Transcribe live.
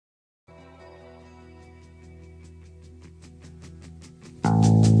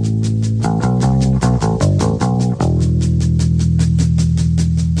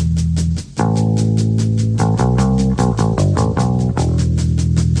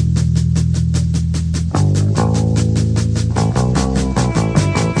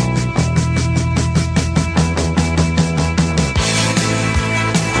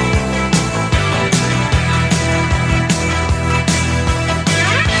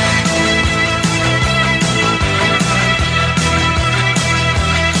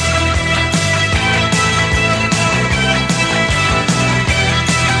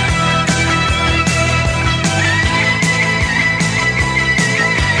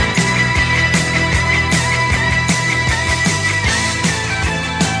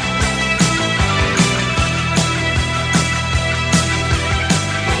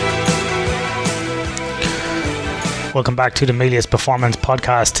Welcome back to the Melius Performance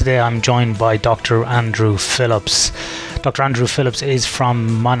Podcast. Today I'm joined by Dr. Andrew Phillips. Dr. Andrew Phillips is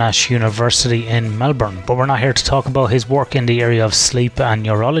from Monash University in Melbourne, but we're not here to talk about his work in the area of sleep and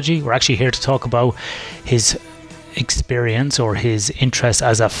neurology. We're actually here to talk about his experience or his interest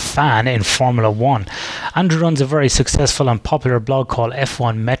as a fan in Formula One. Andrew runs a very successful and popular blog called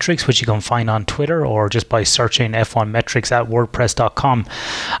F1 Metrics, which you can find on Twitter or just by searching F1 Metrics at wordpress.com.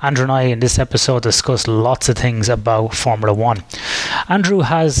 Andrew and I in this episode discuss lots of things about Formula One. Andrew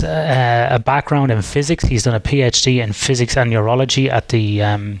has a background in physics. He's done a PhD in physics and neurology at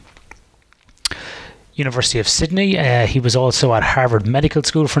the University of Sydney. He was also at Harvard Medical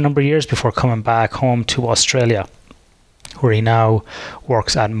School for a number of years before coming back home to Australia, where he now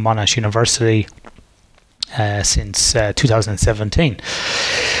works at Monash University since 2017.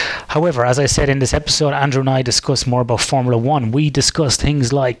 However, as I said in this episode, Andrew and I discussed more about Formula One. We discussed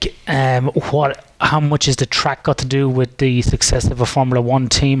things like how much is the track got to do with the success of a Formula One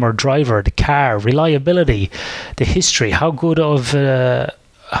team or driver, the car, reliability, the history, how good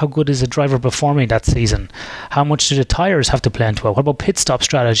is a driver performing that season? How much do the tyres have to play into it? What about pit stop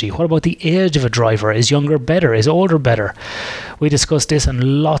strategy? What about the age of a driver? Is younger better? Is older better? We discussed this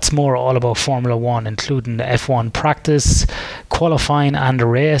and lots more all about Formula One, including the F1 practice, qualifying and the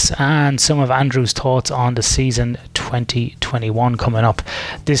race, and some of Andrew's thoughts on the season 2021 coming up.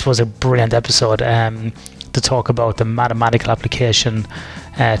 This was a brilliant episode to talk about the mathematical application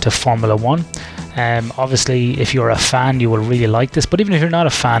to Formula One. Obviously, if you're a fan, you will really like this, but even if you're not a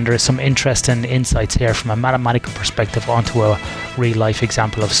fan, there is some interesting insights here from a mathematical perspective onto a real life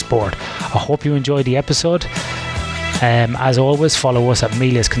example of sport. I hope you enjoyed the episode. As always, follow us at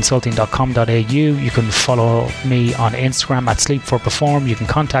meliusconsulting.com.au. You can follow me on Instagram at sleep4perform. You can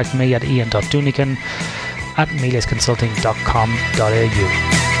contact me at ian.dunican at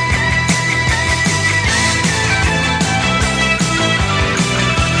meliusconsulting.com.au.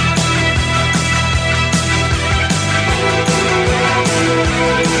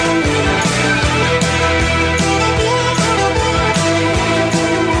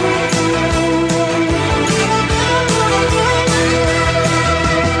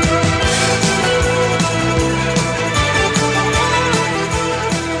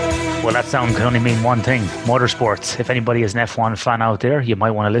 That sound can only mean one thing: motorsports. If anybody is an F1 fan out there, you might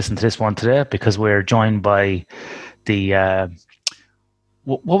want to listen to this one today, because we're joined by the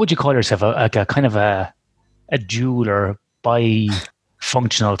what would you call yourself, a kind of a dual or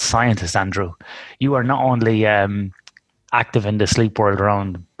bi-functional scientist, Andrew. You are not only active in the sleep world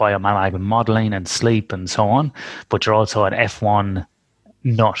around biomechanical modeling and sleep and so on, but you're also an F1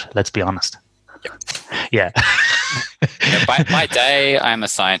 nut, let's be honest. Yeah. By day, I'm a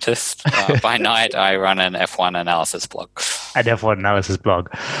scientist. By night, I run an F1 analysis blog. An F1 analysis blog.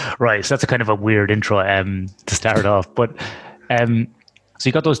 Right. So that's a kind of a weird intro to start off. But so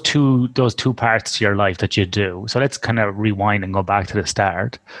you got those two parts to your life that you do. So let's kind of rewind and go back to the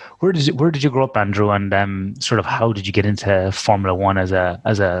start. Where did you grow up, Andrew? And sort of how did you get into Formula One as a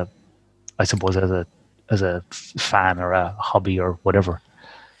fan or a hobby or whatever?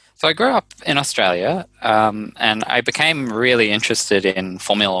 So I grew up in Australia, and I became really interested in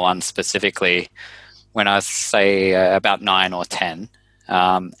Formula One specifically when I was, say, about 9 or 10.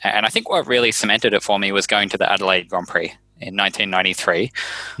 And I think what really cemented it for me was going to the Adelaide Grand Prix in 1993,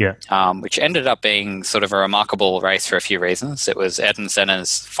 which ended up being sort of a remarkable race for a few reasons. It was Ayrton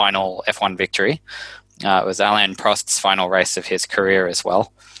Senna's final F1 victory. It was Alain Prost's final race of his career as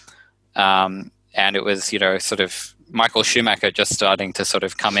well. And it was, sort of Michael Schumacher just starting to sort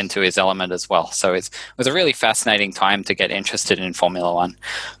of come into his element as well. So it was a really fascinating time to get interested in Formula One.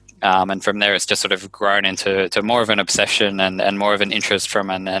 And from there, it's just sort of grown into more of an obsession and more of an interest from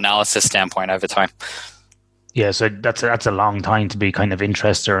an analysis standpoint over time. Yeah, so that's a long time to be kind of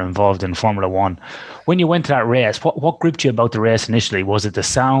interested or involved in Formula One. When you went to that race, what gripped you about the race initially? Was it the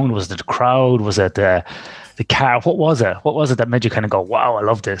sound? Was it the crowd? Was it the car? What was it? What was it that made you kind of go, wow, I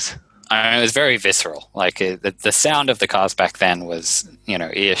love this? It was very visceral. Like the sound of the cars back then was,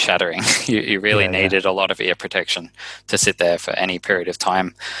 ear shattering. You really needed a lot of ear protection to sit there for any period of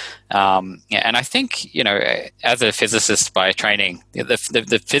time. And I think, as a physicist by training,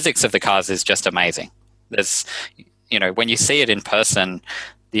 the physics of the cars is just amazing. There's, when you see it in person,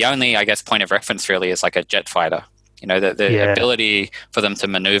 the only, I guess, point of reference really is like a jet fighter. The ability for them to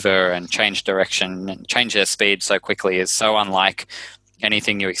maneuver and change direction and change their speed so quickly is so unlike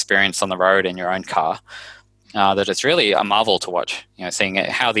anything you experience on the road in your own car, that it's really a marvel to watch, seeing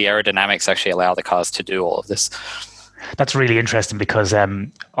how the aerodynamics actually allow the cars to do all of this. That's really interesting because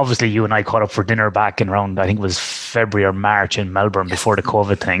obviously you and I caught up for dinner back in around, I think it was February or March in Melbourne before the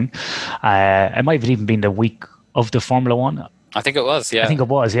COVID thing. It might have even been the week of the Formula One? I think it was, I think it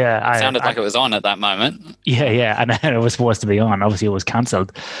was, yeah. It sounded like it was on at that moment. Yeah, and it was supposed to be on. Obviously, it was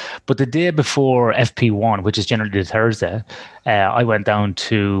cancelled. But the day before FP1, which is generally the Thursday, I went down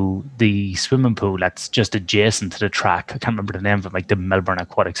to the swimming pool that's just adjacent to the track. I can't remember the name of it, like the Melbourne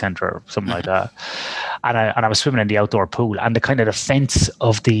Aquatic Centre or something like that. And I was swimming in the outdoor pool, and the kind of the fence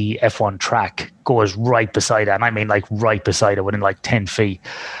of the F1 track goes right beside it. And I mean, like right beside it, within like 10 feet.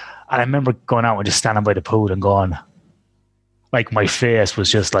 And I remember going out and just standing by the pool and going, like, my face was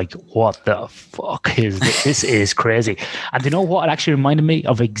just like, what the fuck is this? This is crazy. And you know what? It actually reminded me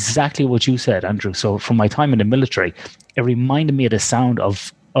of exactly what you said, Andrew. So from my time in the military, it reminded me of the sound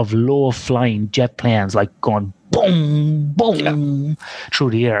of low flying jet planes, like going boom, boom through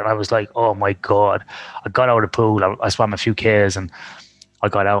the air. And I was like, oh my God. I got out of the pool. I swam a few Ks, and I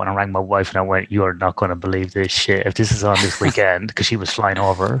got out and I rang my wife and I went, you are not going to believe this shit. If this is on this weekend, because she was flying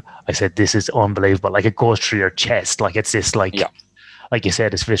over, I said, this is unbelievable. Like, it goes through your chest. Like, it's this, like you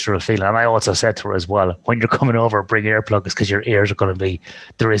said, this visceral feeling. And I also said to her as well, when you're coming over, bring earplugs, because your ears are going to be,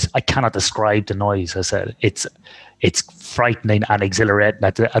 I cannot describe the noise. I said, it's frightening and exhilarating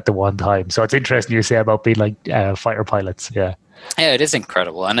at the one time. So it's interesting you say about being like fighter pilots. Yeah. Yeah, it is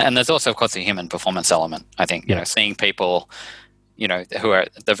incredible. And there's also, of course, a human performance element. I think, you know, seeing people, you know, who are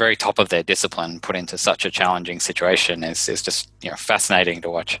at the very top of their discipline put into such a challenging situation is just, you know, fascinating to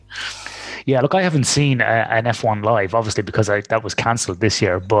watch. Yeah, look, I haven't seen an F1 live, obviously, because that was cancelled this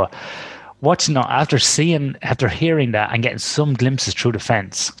year. But watching after hearing that and getting some glimpses through the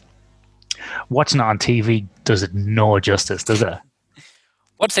fence, watching it on TV does it no justice, does it?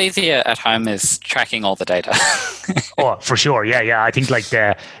 What's easier at home is tracking all the data. Oh, for sure. Yeah. I think like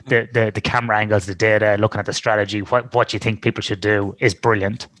the camera angles, the data, looking at the strategy, what you think people should do is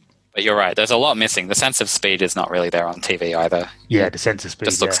brilliant. But you're right. There's a lot missing. The sense of speed is not really there on TV either. Yeah, the sense of speed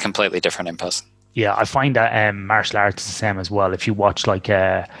just looks completely different in person. Yeah, I find that martial arts is the same as well. If you watch like, you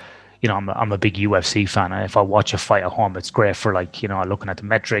know, I'm a big UFC fan. And if I watch a fight at home, it's great for, like, you know, looking at the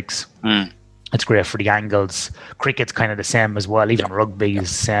metrics. It's great for the angles. Cricket's kind of the same as well. Even rugby is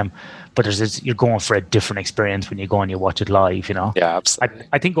the same. But you're going for a different experience when you go and you watch it live, you know? Yeah, absolutely.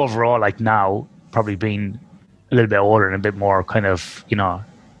 I think overall, like now, probably being a little bit older and a bit more kind of, you know,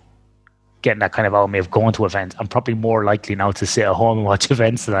 getting that kind of out of me of going to events, I'm probably more likely now to sit at home and watch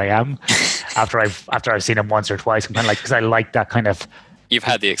events than I am after I've seen them once or twice. I'm kind of like, because I like that kind of. You've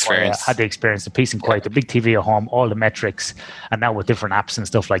had the experience. Had the experience, the peace and quiet, the big TV at home, all the metrics, and now with different apps and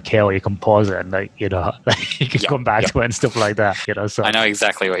stuff like KO, you can pause it and, like, you know, you can come back to it and stuff like that. You know, so I know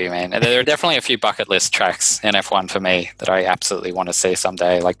exactly what you mean. And there are definitely a few bucket list tracks in F1 for me that I absolutely want to see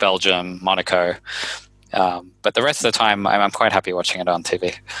someday, like Belgium, Monaco. But the rest of the time, I'm quite happy watching it on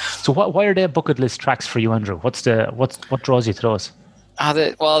TV. So why are there bucket list tracks for you, Andrew? What draws you to those?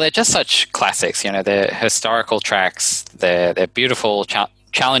 They're just such classics. You know, they're historical tracks. They're beautiful,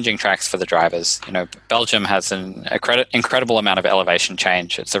 challenging tracks for the drivers. You know, Belgium has an incredible amount of elevation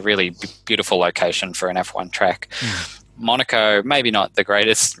change. It's a really beautiful location for an F1 track. Monaco, maybe not the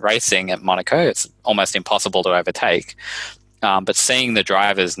greatest racing at Monaco. It's almost impossible to overtake. But seeing the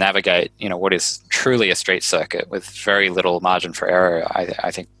drivers navigate, you know, what is truly a street circuit with very little margin for error, I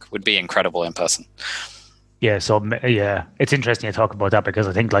think would be incredible in person. Yeah, so it's interesting to talk about that, because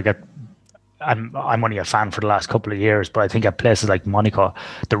I think, like, I'm only a fan for the last couple of years, but I think at places like Monaco,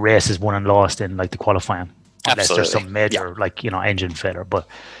 the race is won and lost in, like, the qualifying, unless there's some major like, you know, engine failure. But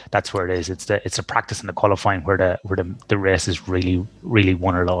that's where it is. It's a practice in the qualifying where the race is really, really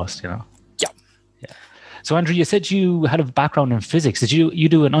won or lost. You know. Yeah. So Andrew, you said you had a background in physics. Did you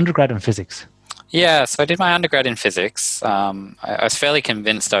do an undergrad in physics? Yeah, so I did my undergrad in physics. I was fairly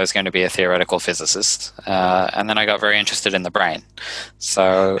convinced I was going to be a theoretical physicist, and then I got very interested in the brain.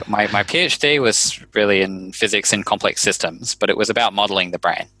 So my PhD was really in physics in complex systems, but it was about modeling the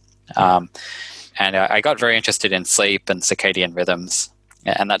brain. And I got very interested in sleep and circadian rhythms,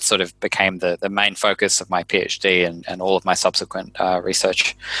 and that sort of became the main focus of my PhD and all of my subsequent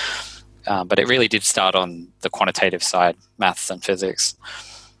research. But it really did start on the quantitative side, maths and physics.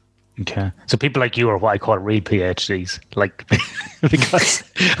 Okay, so people like you are what I call real PhDs, like, because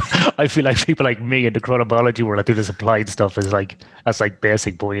I feel like people like me in the chronobiology world that do this applied stuff is like, that's like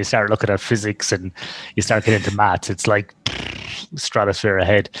basic, but when you start looking at physics and you start getting into maths, it's like stratosphere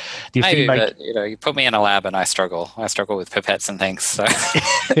ahead. Do you Maybe, feel like, but, you know, you put me in a lab and I struggle with pipettes and things, so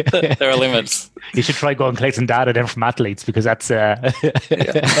there are limits. You should try going collecting data then from athletes, because that's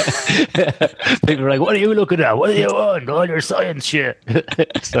people are like, what are you looking at? What are you on? All your science shit.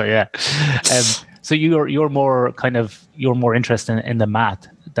 So yeah. So you're more interested in the math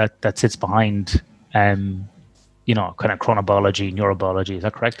that sits behind, you know, kind of chronobiology, neurobiology. Is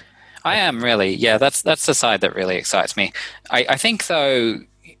that correct? I am really, yeah. That's the side that really excites me. I think though,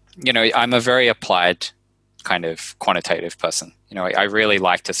 I'm a very applied kind of quantitative person. I really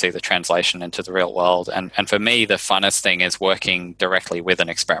like to see the translation into the real world, and for me, the funnest thing is working directly with an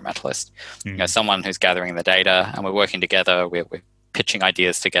experimentalist. Someone who's gathering the data, and we're working together. We're pitching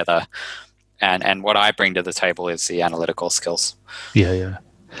ideas together, and what I bring to the table is the analytical skills. Yeah.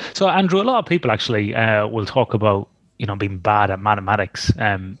 So, Andrew, a lot of people actually will talk about being bad at mathematics,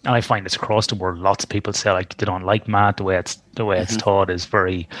 and I find it's across the board. Lots of people say like they don't like math. The way it's taught is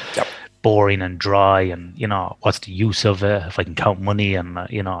very boring and dry, and what's the use of it if I can count money and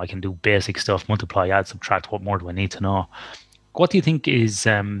I can do basic stuff, multiply, add, subtract. What more do I need to know? What do you think is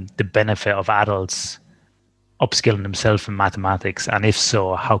the benefit of adults upskilling themselves in mathematics, and if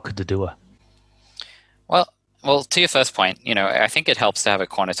so, how could they do it? Well, to your first point, I think it helps to have a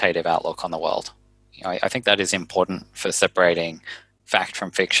quantitative outlook on the world. I think that is important for separating fact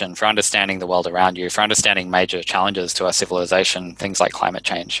from fiction, for understanding the world around you, for understanding major challenges to our civilization, things like climate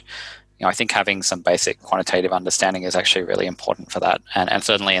change. I think having some basic quantitative understanding is actually really important for that. And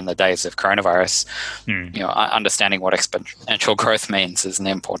certainly in the days of coronavirus, understanding what exponential growth means is an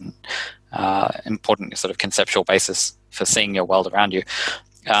important sort of conceptual basis for seeing your world around you.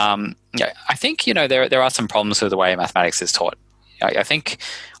 I think there are some problems with the way mathematics is taught. I think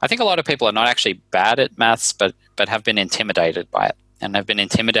a lot of people are not actually bad at maths, but have been intimidated by it, and have been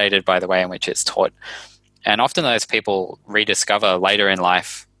intimidated by the way in which it's taught. And often those people rediscover later in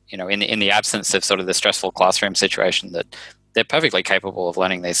life, in the absence of sort of the stressful classroom situation, that they're perfectly capable of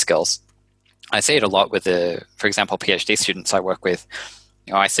learning these skills. I see it a lot with for example, PhD students I work with.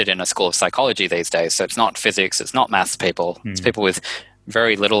 I sit in a school of psychology these days, so it's not physics, it's not maths people, it's people with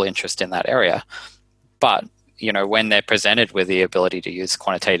very little interest in that area. But when they're presented with the ability to use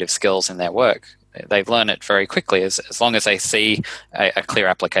quantitative skills in their work, they learn it very quickly as long as they see a clear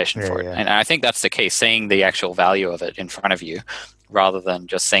application for it. And I think that's the key, seeing the actual value of it in front of you rather than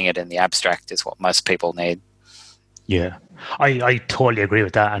just seeing it in the abstract is what most people need. Yeah, I totally agree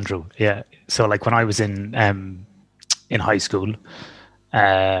with that, Andrew. Yeah. So like when I was in high school,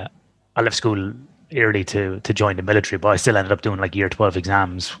 I left school early to join the military, but I still ended up doing like year 12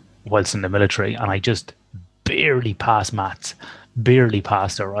 exams whilst in the military, and I just barely passed maths, barely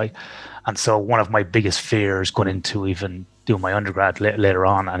passed it, right? And so one of my biggest fears going into even doing my undergrad later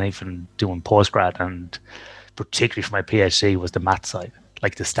on, and even doing postgrad, and particularly for my PhD, was the math side,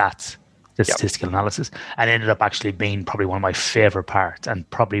 like the stats, the statistical analysis, and ended up actually being probably one of my favorite parts, and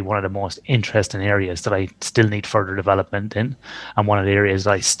probably one of the most interesting areas that I still need further development in, and one of the areas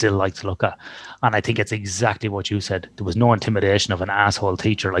that I still like to look at. And I think it's exactly what you said. There was no intimidation of an asshole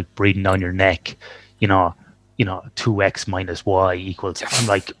teacher like breathing down your neck, 2x minus y equals. I'm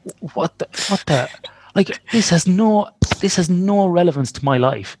like, what the like, this has no relevance to my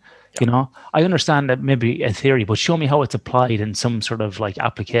life. I understand that maybe a theory, but show me how it's applied in some sort of like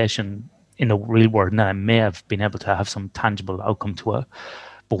application in the real world, and then I may have been able to have some tangible outcome to it.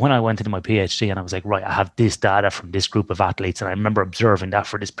 But when I went into my PhD and I was like, right, I have this data from this group of athletes, and I remember observing that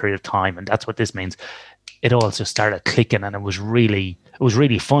for this period of time, and that's what this means. It all just started clicking, and it was really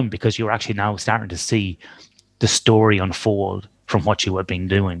fun, because you're actually now starting to see the story unfold from what you had been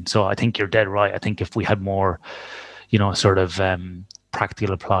doing. So I think you're dead right. I think if we had more, sort of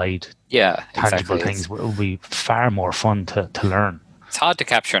practical, applied, tangible things, it would be far more fun to learn. It's hard to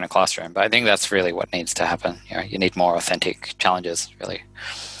capture in a classroom, but I think that's really what needs to happen. You need more authentic challenges, really.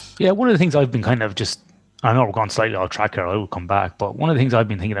 Yeah, one of the things I've been kind of I know we're going slightly off track here, I will come back, but one of the things I've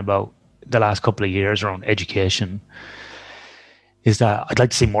been thinking about the last couple of years around education is that I'd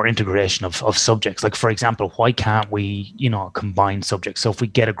like to see more integration of subjects. Like, for example, why can't we, combine subjects? So if we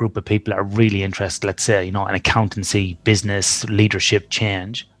get a group of people that are really interested, let's say, in accountancy, business, leadership,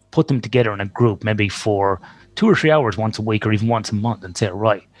 change, put them together in a group, maybe for 2 or 3 hours once a week or even once a month, and say,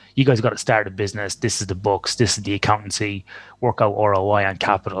 right, you guys got to start a business. This is the books. This is the accountancy. Work out ROI and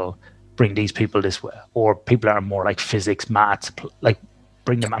capital. Bring these people this way. Or people that are more like physics, maths, like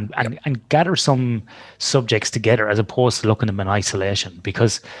bring them and gather some subjects together, as opposed to looking at them in isolation.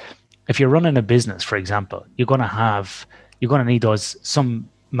 Because if you're running a business, for example, you're going to need some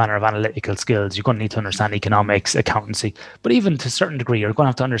manner of analytical skills. You're going to need to understand economics, accountancy, but even to a certain degree, you're going to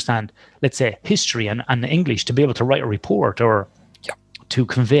have to understand, let's say, history and English to be able to write a report, or to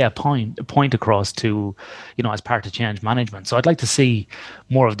convey a point across to, as part of change management. So I'd like to see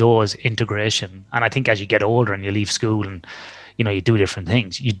more of those integration. And I think as you get older and you leave school and, you do different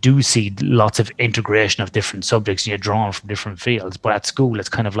things, you do see lots of integration of different subjects, and you're drawn from different fields. But at school, it's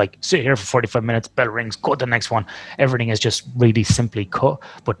kind of like, sit here for 45 minutes, bell rings, go to the next one. Everything is just really simply cut,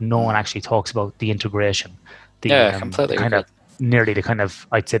 but no one actually talks about the integration. Completely. nearly the kind of,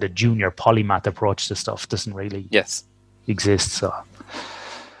 I'd say, the junior polymath approach to stuff doesn't really exist. So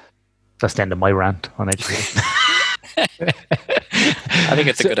that's the end of my rant on education. I think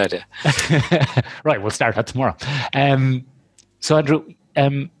it's a good idea. Right, we'll start that tomorrow. So Andrew,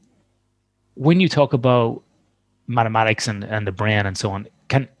 when you talk about mathematics and the brain and so on,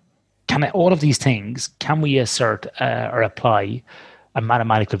 can all of these things, can we assert or apply a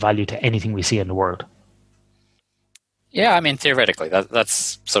mathematical value to anything we see in the world? Yeah, I mean, theoretically,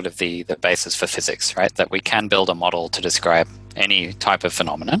 that's sort of the basis for physics, right? That we can build a model to describe any type of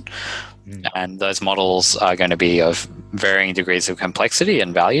phenomenon. And those models are going to be of varying degrees of complexity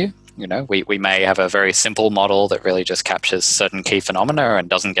and value. You know, we may have a very simple model that really just captures certain key phenomena and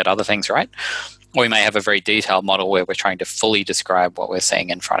doesn't get other things right. Or we may have a very detailed model where we're trying to fully describe what we're seeing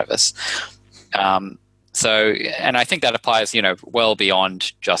in front of us. And I think that applies, well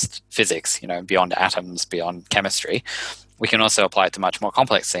beyond just physics, beyond atoms, beyond chemistry. We can also apply it to much more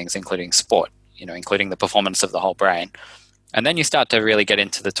complex things, including sport, including the performance of the whole brain. And then you start to really get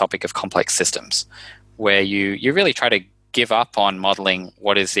into the topic of complex systems, where you really try to give up on modeling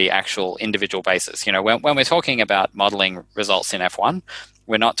what is the actual individual basis. When we're talking about modeling results in F1,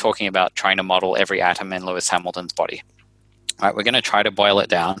 we're not talking about trying to model every atom in Lewis Hamilton's body. Right, we're going to try to boil it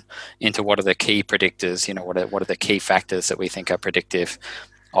down into what are the key predictors, what are the key factors that we think are predictive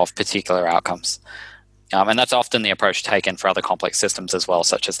of particular outcomes. And that's often the approach taken for other complex systems as well,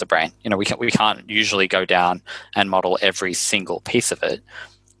 such as the brain. We can't usually go down and model every single piece of it,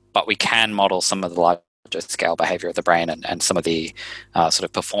 but we can model some of the larger scale behavior of the brain and some of the sort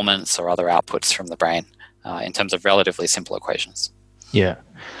of performance or other outputs from the brain in terms of relatively simple equations. Yeah.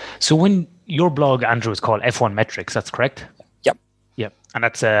 So when your blog, Andrew, is called F1 Metrics, that's correct? Yep. And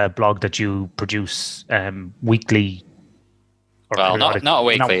that's a blog that you produce weekly? Well, not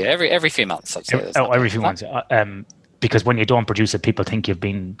weekly. Every few months, I'd say. Every few months. Because when you don't produce it, people think you've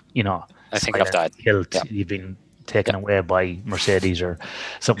been, I think I've died. Killed. Yeah. You've been taken away by Mercedes or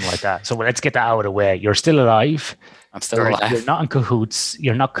something like that. So let's get that out of the way. You're still alive. I'm still alive. You're not in cahoots.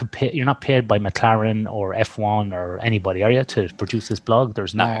 You're not paid by McLaren or F1 or anybody, are you, to produce this blog?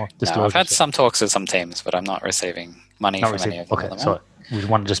 There's no disclosure. No, I've had some talks with some teams, but I'm not receiving money from any of them. Okay, so we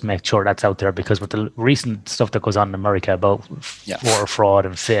want to just make sure that's out there, because with the recent stuff that goes on in America about voter fraud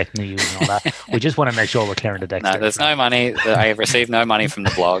and fake news and all that, we just want to make sure we're clearing the decks. No, there's no money. I have received no money from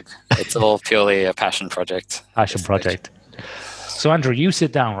the blog. It's all purely a passion project. So Andrew, you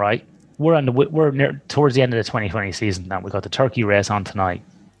sit down, right? We're near towards the end of the 2020 season now. We got the Turkey race on tonight.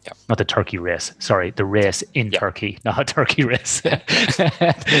 Yep. Not the Turkey race. Sorry, the race in Turkey, not a Turkey race.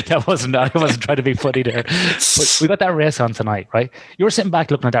 I wasn't trying to be funny there. But we got that race on tonight, right? You're sitting back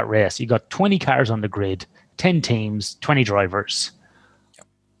looking at that race. You got 20 cars on the grid, 10 teams, 20 drivers. Yep.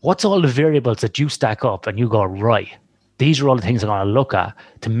 What's all the variables that you stack up and you go, right, these are all the things I'm going to look at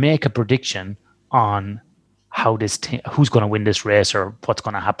to make a prediction on how who's going to win this race, or what's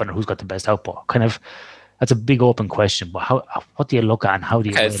going to happen, or who's got the best output? That's a big open question. But what do you look at, and how do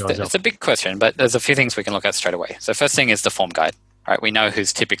you weigh those up? It's a big question, but there's a few things we can look at straight away. So first thing is the form guide. Right, we know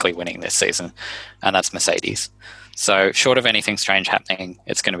who's typically winning this season, and that's Mercedes. So short of anything strange happening,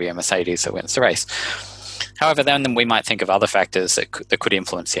 it's going to be a Mercedes that wins the race. However, then we might think of other factors that could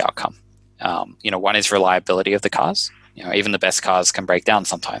influence the outcome. One is reliability of the cars. Even the best cars can break down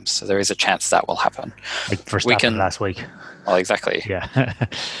sometimes, so there is a chance that will happen. Like Verstappen last week. Well, exactly. Yeah.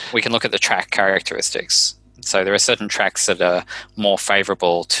 We can look at the track characteristics. So there are certain tracks that are more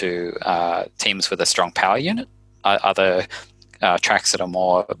favorable to teams with a strong power unit. Other tracks that are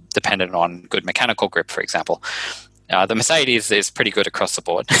more dependent on good mechanical grip, for example. The Mercedes is pretty good across the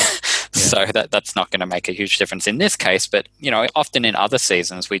board. So that's not going to make a huge difference in this case. But, often in other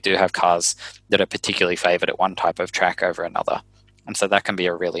seasons, we do have cars that are particularly favored at one type of track over another. And so that can be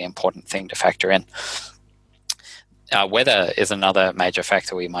a really important thing to factor in. Weather is another major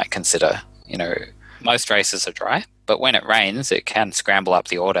factor we might consider. Most races are dry, but when it rains, it can scramble up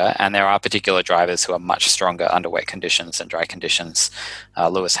the order. And there are particular drivers who are much stronger under wet conditions than dry conditions.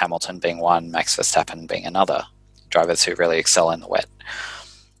 Lewis Hamilton being one, Max Verstappen being another. Drivers who really excel in the wet.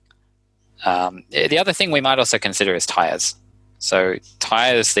 The other thing we might also consider is tires. So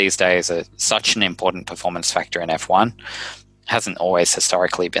tires these days are such an important performance factor in F1. Hasn't always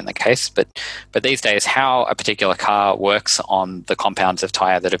historically been the case, but these days how a particular car works on the compounds of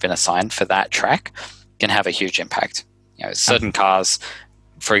tire that have been assigned for that track can have a huge impact. Certain cars,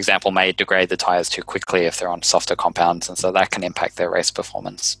 for example, may degrade the tires too quickly if they're on softer compounds, and so that can impact their race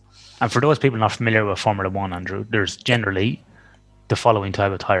performance. And for those people not familiar with Formula One, Andrew, there's generally the following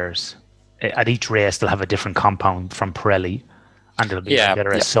type of tires. At each race, they'll have a different compound from Pirelli, and they'll be either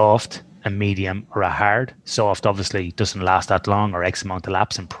a soft, a medium, or a hard. Soft obviously doesn't last that long or X amount of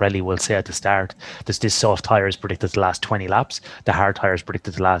laps, and Pirelli will say at the start, this soft tire is predicted to last 20 laps. The hard tire is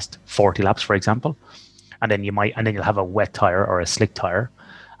predicted to last 40 laps, for example. And then you'll have a wet tire or a slick tire,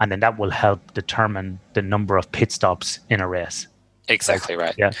 and then that will help determine the number of pit stops in a race. Exactly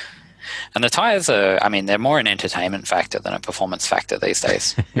right. Yeah. And the tires they're more an entertainment factor than a performance factor these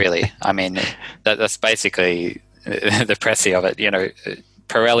days, really. I mean, that's basically the pressy of it.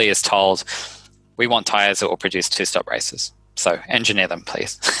 Pirelli is told, we want tires that will produce two-stop races. So engineer them,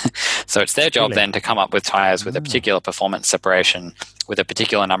 please. So it's their job then to come up with tires with a particular performance separation, with a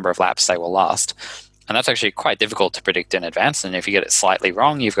particular number of laps they will last. And that's actually quite difficult to predict in advance. And if you get it slightly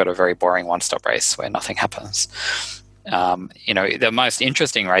wrong, you've got a very boring one-stop race where nothing happens. The most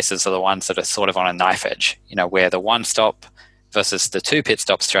interesting races are the ones that are sort of on a knife edge, where the one-stop versus the two pit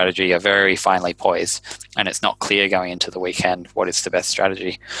stop strategy are very finely poised, and it's not clear going into the weekend what is the best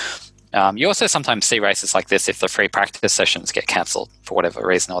strategy. You also sometimes see races like this if the free practice sessions get cancelled for whatever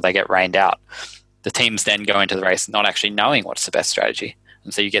reason, or they get rained out. The teams then go into the race not actually knowing what's the best strategy.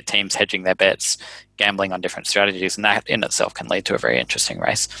 And so you get teams hedging their bets, gambling on different strategies, and that in itself can lead to a very interesting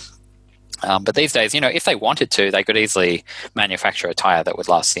race. But these days, if they wanted to, they could easily manufacture a tire that would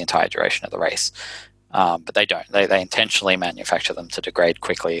last the entire duration of the race. But they don't. They intentionally manufacture them to degrade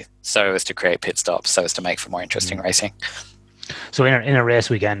quickly so as to create pit stops, so as to make for more interesting racing. So in a race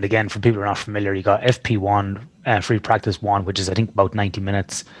weekend, again, for people who are not familiar, you got FP1, free practice 1, which is I think about 90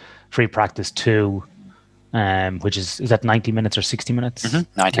 minutes, free practice 2, which is that 90 minutes or 60 minutes?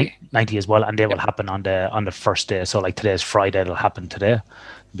 Mm-hmm. 90 as well, and they will happen on the first day. So like today's Friday, it'll happen today.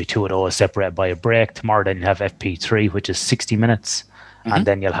 There'll be 2 of those separated by a break. Tomorrow then you have FP3, which is 60 minutes. Mm-hmm. And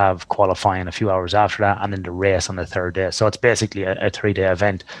then you'll have qualifying a few hours after that, and then the race on the third day. So it's basically a 3-day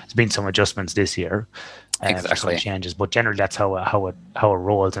event. There's been some adjustments this year, exactly, some changes, but generally that's how it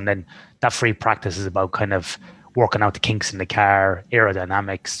rolls. And then that free practice is about kind of working out the kinks in the car,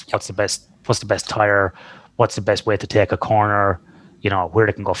 aerodynamics. What's the best tire? What's the best way to take a corner? Where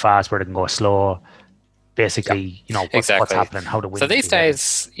they can go fast, where they can go slow. Basically, what's happening, how to win. So these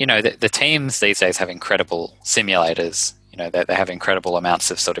days, the teams these days have incredible simulators. They have incredible amounts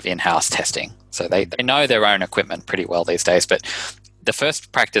of sort of in-house testing. So they know their own equipment pretty well these days. But the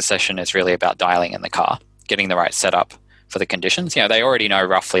first practice session is really about dialing in the car, getting the right setup for the conditions. They already know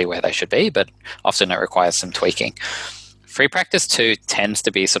roughly where they should be, but often it requires some tweaking. Free practice 2 tends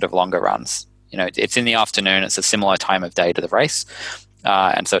to be sort of longer runs. It's in the afternoon. It's a similar time of day to the race.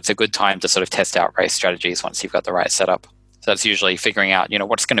 And so it's a good time to sort of test out race strategies once you've got the right setup. So that's usually figuring out,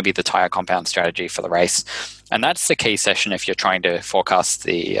 what's going to be the tire compound strategy for the race. And that's the key session if you're trying to forecast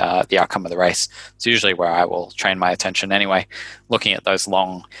the outcome of the race. It's usually where I will train my attention anyway, looking at those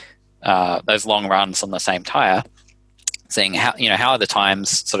long runs on the same tire, seeing how are the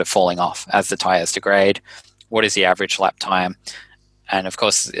times sort of falling off as the tires degrade, what is the average lap time, and of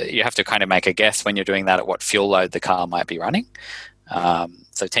course you have to kind of make a guess when you're doing that at what fuel load the car might be running.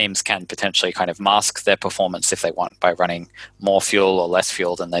 So teams can potentially kind of mask their performance if they want by running more fuel or less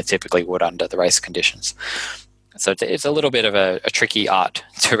fuel than they typically would under the race conditions. So it's a little bit of a tricky art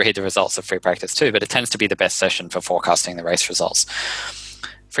to read the results of free practice 2, but it tends to be the best session for forecasting the race results.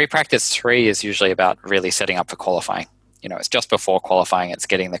 Free practice 3 is usually about really setting up for qualifying. It's just before qualifying. It's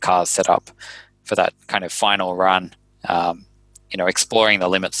getting the cars set up for that kind of final run, exploring the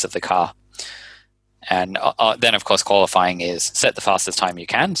limits of the car. And then, of course, qualifying is set the fastest time you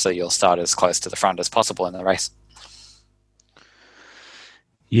can, so you'll start as close to the front as possible in the race.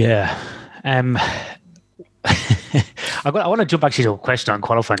 Yeah. I want to jump actually to a question on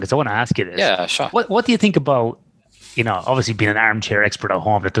qualifying because I want to ask you this. Yeah, sure. What do you think about, obviously being an armchair expert at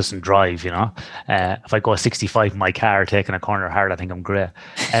home that doesn't drive, if I go 65 in my car taking a corner hard, I think I'm great.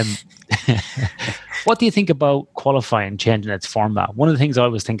 What do you think about qualifying changing its format? One of the things I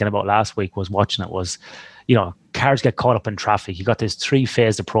was thinking about last week was watching it was, cars get caught up in traffic. You got this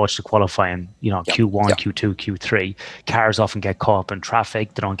 3-phase approach to qualifying, Q1, Q2, Q3. Cars often get caught up in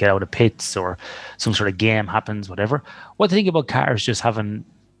traffic. They don't get out of pits or some sort of game happens, whatever. What do you think about cars just having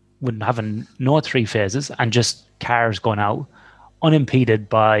no 3 phases and just cars going out unimpeded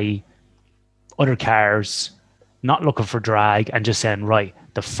by other cars, not looking for drag and just saying, right,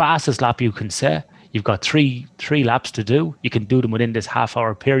 the fastest lap you can set, you've got three laps to do. You can do them within this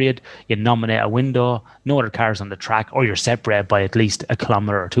half-hour period. You nominate a window, no other cars on the track, or you're separated by at least 1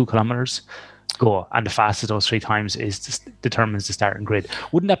 kilometer or 2 kilometers. Go. And the fastest those 3 times determines the starting grid.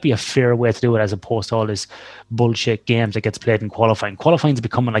 Wouldn't that be a fair way to do it as opposed to all this bullshit games that gets played in qualifying? Qualifying is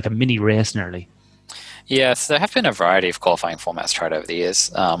becoming like a mini race nearly. Yes, there have been a variety of qualifying formats tried over the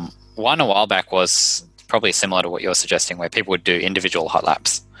years. One a while back was probably similar to what you're suggesting, where people would do individual hot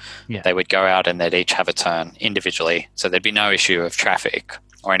laps. Yeah. They would go out and they'd each have a turn individually. So there'd be no issue of traffic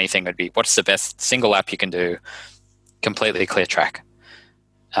or anything. It'd be, what's the best single lap you can do, completely clear track.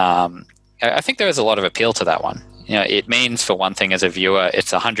 I think there is a lot of appeal to that one. It means, for one thing, as a viewer,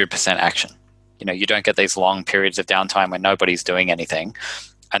 it's 100% action. You don't get these long periods of downtime when nobody's doing anything,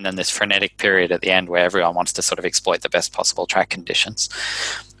 and then this frenetic period at the end where everyone wants to sort of exploit the best possible track conditions.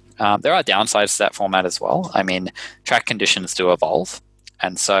 There are downsides to that format as well. I mean, track conditions do evolve,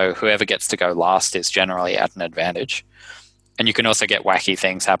 and so whoever gets to go last is generally at an advantage. And you can also get wacky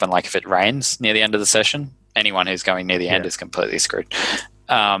things happen, like if it rains near the end of the session, anyone who's going near the end is completely screwed.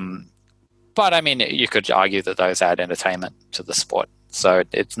 But I mean, you could argue that those add entertainment to the sport. So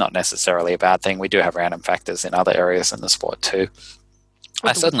it's not necessarily a bad thing. We do have random factors in other areas in the sport too.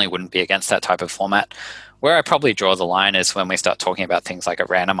 I certainly wouldn't be against that type of format. Where I probably draw the line is when we start talking about things like a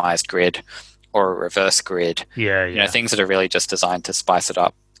randomized grid or a reverse grid. Things that are really just designed to spice it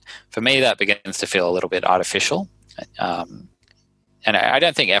up. For me, that begins to feel a little bit artificial. And I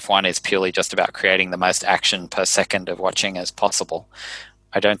don't think F1 is purely just about creating the most action per second of watching as possible.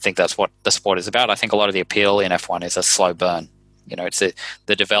 I don't think that's what the sport is about. I think a lot of the appeal in F1 is a slow burn. It's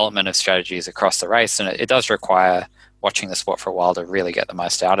the development of strategies across the race, and it does require watching the sport for a while to really get the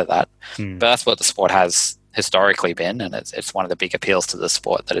most out of that. But that's what the sport has historically been, and it's one of the big appeals to the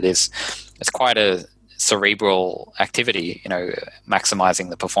sport, that it's quite a cerebral activity, maximizing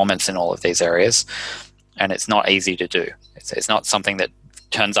the performance in all of these areas, and it's not easy to do. It's not something that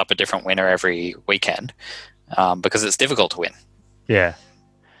turns up a different winner every weekend, because it's difficult to win.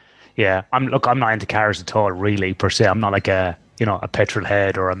 Yeah, I'm not into cars at all, really, per se. I'm not like a petrol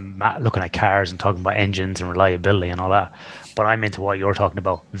head, or I'm looking at cars and talking about engines and reliability and all that. But I'm into what you're talking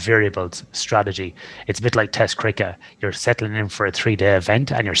about, variables, strategy. It's a bit like Test cricket. You're settling in for a 3-day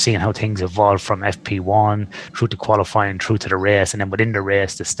event, and you're seeing how things evolve from FP1 through to qualifying, through to the race, and then within the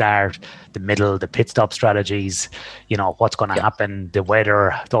race, the start, the middle, the pit stop strategies, what's going to happen, the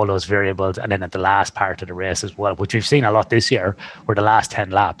weather, all those variables, and then at the last part of the race as well, which we've seen a lot this year, where the last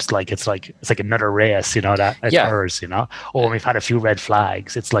 10 laps, it's like another race, that occurs, or when we've had a few red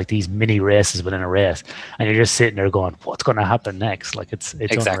flags, it's like these mini races within a race, and you're just sitting there going, what's going to happen next? It's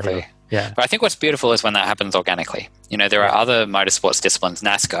exactly unreal. Yeah. But I think what's beautiful is when that happens organically. There are other motorsports disciplines,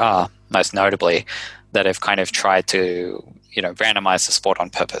 NASCAR most notably, that have kind of tried to randomize the sport on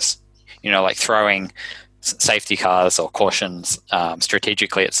purpose, like throwing safety cars or cautions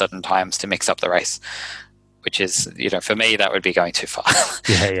strategically at certain times to mix up the race, which is, for me, that would be going too far.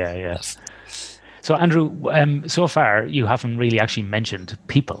 Yeah. So Andrew, so far you haven't really actually mentioned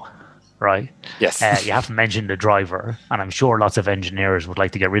people, right? Yes. You haven't mentioned the driver, and I'm sure lots of engineers would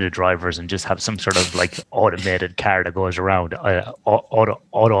like to get rid of drivers and just have some sort of automated car that goes around, auto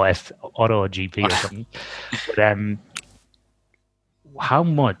GP or something. But how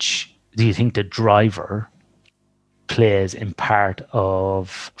much do you think the driver plays in part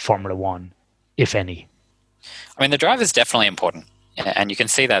of Formula One, if any? I mean, the driver is definitely important, and you can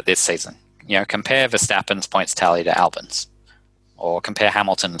see that this season. Compare Verstappen's points tally to Albon's, or compare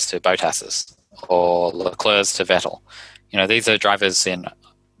Hamilton's to Bottas's, or Leclerc's to Vettel. These are drivers in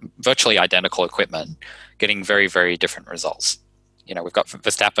virtually identical equipment getting very, very different results. We've got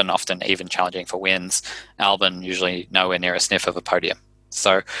Verstappen often even challenging for wins, Albon usually nowhere near a sniff of a podium.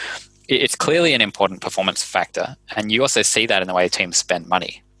 So it's clearly an important performance factor, and you also see that in the way teams spend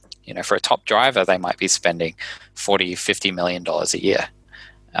money. For a top driver, they might be spending $40-50 million a year.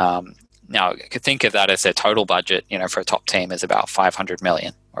 Now, you could think of that as their total budget, for a top team is about $500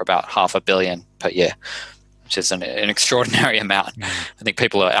 million, or about $500 million per year, which is an extraordinary amount. I think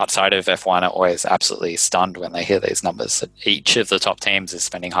people outside of F1 are always absolutely stunned when they hear these numbers, that each of the top teams is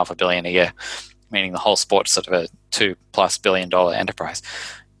spending $500 million a year, meaning the whole sport's sort of a $2+ billion enterprise.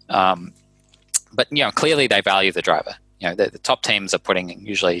 But clearly they value the driver. The top teams are putting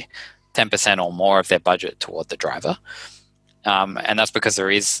usually 10% or more of their budget toward the driver. And that's because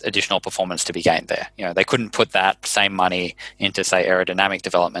there is additional performance to be gained there. They couldn't put that same money into, say, aerodynamic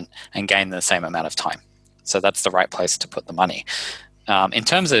development and gain the same amount of time. So that's the right place to put the money. In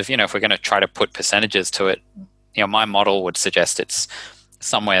terms of, if we're going to try to put percentages to it, my model would suggest it's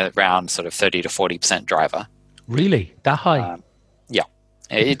somewhere around sort of 30 to 40% driver. Really? That high? Yeah.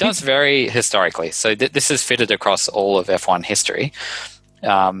 It does vary historically. So this is fitted across all of F1 history.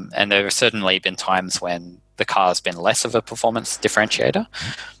 And there have certainly been times when the car's been less of a performance differentiator.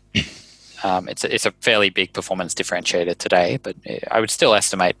 It's a fairly big performance differentiator today, but I would still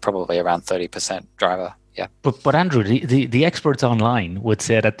estimate probably around 30% driver Yeah. But Andrew, the experts online would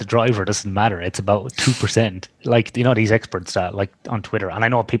say that the driver doesn't matter. It's about 2%. Like, these experts that like on Twitter, and I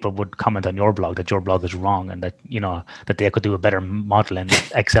know people would comment on your blog that your blog is wrong and that, that they could do a better model in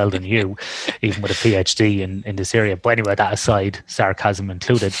Excel than you, even with a PhD in this area. But anyway, that aside, sarcasm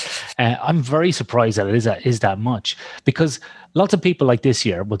included, I'm very surprised that it is that much, because lots of people like this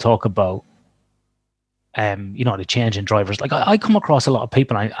year will talk about the change in drivers. Like I come across a lot of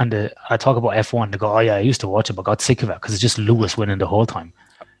people, and I talk about F1. They go, "Oh yeah, I used to watch it, but got sick of it because it's just Lewis winning the whole time,"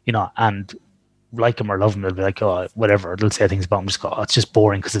 And like him or love him, they'll be like, "Oh, whatever." They'll say things about him. Just go, "Oh, it's just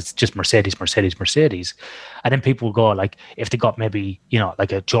boring because it's just Mercedes, Mercedes, Mercedes." And then people will go, like, if they got maybe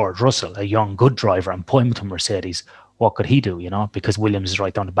like a George Russell, a young good driver, and put him to Mercedes, what could he do? Because Williams is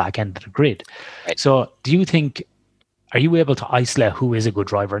right down the back end of the grid. Right. So, do you think? Are you able to isolate who is a good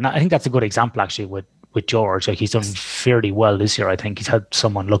driver? And I think that's a good example actually with George. Like, he's done fairly well this year. I think he's had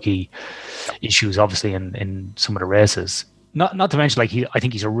some unlucky issues, obviously, in some of the races. Not to mention, like, I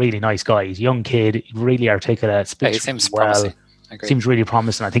think he's a really nice guy. He's a young kid, really articulate, speaks he seems well. promising. Seems really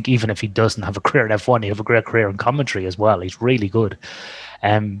promising. I think even if he doesn't have a career in F1, he'll have a great career in commentary as well. He's really good.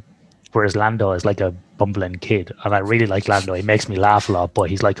 Whereas Lando is like a bumbling kid, and I really like Lando. He makes me laugh a lot, but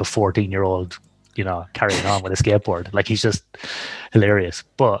he's like a 14-year-old, carrying on with a skateboard. Like, he's just hilarious.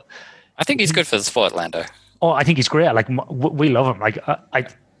 But I think he's good for the sport, Lando. Oh, I think he's great. Like, we love him. Like,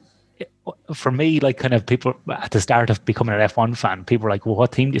 for me, like, kind of people at the start of becoming an F1 fan, people were like, "Well,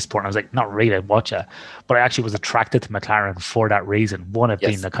 what team do you support?" And I was like, "Not really, I'd watch it." But I actually was attracted to McLaren for that reason. One, it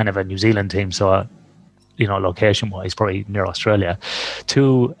being a kind of a New Zealand team, so location-wise, probably near Australia.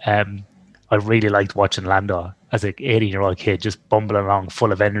 Two, I really liked watching Lando as an 18-year-old kid, just bumbling along,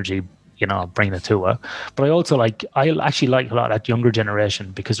 full of energy, bringing it to her. But I actually like a lot of that younger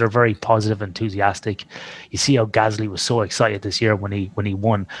generation because they're very positive, enthusiastic. You see how Gasly was so excited this year when he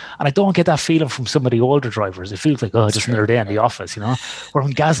won, and I don't get that feeling from some of the older drivers. It feels like, just another day in the office, Where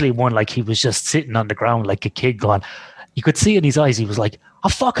when Gasly won, like, he was just sitting on the ground like a kid going. You could see in his eyes, he was like, "I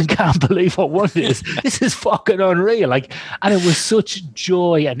fucking can't believe I won this. This is fucking unreal." Like, and it was such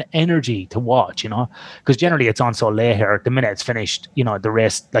joy and energy to watch, because generally it's on so late here. The minute it's finished, the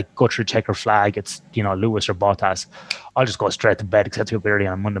race, like, go through checker flag, it's, Lewis or Bottas. I'll just go straight to bed, except up early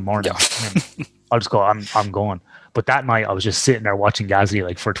on Monday morning. Yeah. I'll just go, I'm going. But that night I was just sitting there watching Gasly,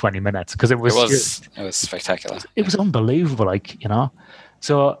 like, for 20 minutes because it was spectacular. It was unbelievable, like,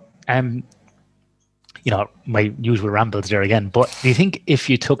 So, my usual rambles there again. But do you think if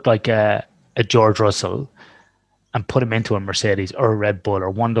you took like a George Russell and put him into a Mercedes or a Red Bull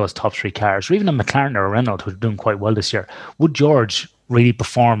or one of those top three cars, or even a McLaren or a Renault, who's doing quite well this year, would George really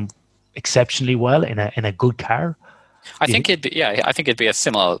perform exceptionally well in a good car? I think it'd be a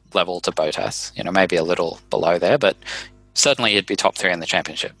similar level to Bottas. Maybe a little below there, but certainly it'd be top three in the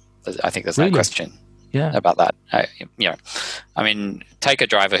championship. I think there's no question. Yeah. About that. I mean, take a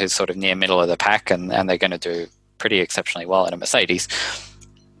driver who's sort of near middle of the pack and they're going to do pretty exceptionally well in a Mercedes.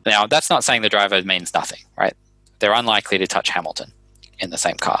 Now, that's not saying the driver means nothing, right? They're unlikely to touch Hamilton in the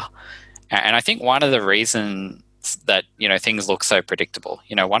same car. And I think one of the reasons that, things look so predictable,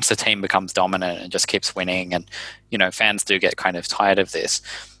 once the team becomes dominant and just keeps winning and, fans do get kind of tired of this,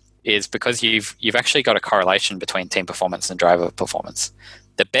 is because you've actually got a correlation between team performance and driver performance.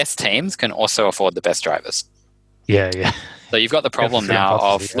 The best teams can also afford the best drivers. Yeah. So you've got the problem now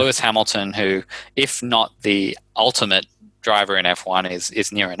of Lewis Hamilton, who, if not the ultimate driver in F1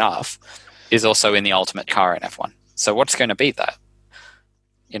 is near enough, is also in the ultimate car in F1. So what's going to beat that?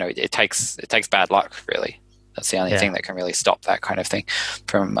 It takes bad luck, really. That's the only thing that can really stop that kind of thing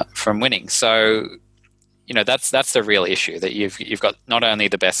from winning. So, that's the real issue, that you've got not only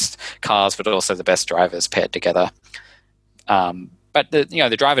the best cars but also the best drivers paired together. But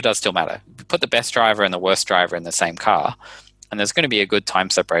the driver does still matter. Put the best driver and the worst driver in the same car, and there's going to be a good time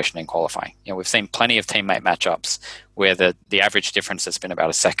separation in qualifying. We've seen plenty of teammate matchups where the average difference has been about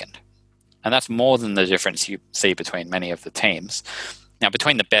a second. And that's more than the difference you see between many of the teams. Now,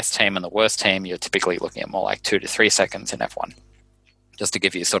 between the best team and the worst team, you're typically looking at more like 2 to 3 seconds in F1, just to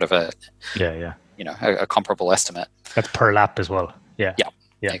give you sort of a comparable estimate. That's per lap as well. Yeah,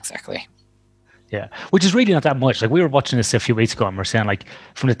 exactly. Yeah, which is really not that much. Like, we were watching this a few weeks ago and we're saying, like,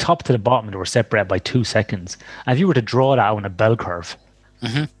 from the top to the bottom, they were separated by 2 seconds. And if you were to draw that on a bell curve,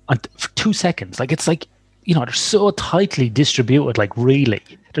 and for 2 seconds, like, it's like, they're so tightly distributed, like, really.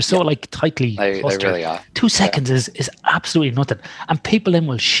 They're so, like, tightly clustered. They really are. 2 seconds is absolutely nothing. And people then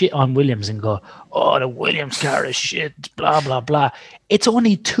will shit on Williams and go, "Oh, the Williams car is shit, blah, blah, blah." It's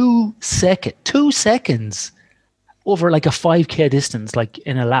only 2 seconds. 2 seconds over like a 5K distance, like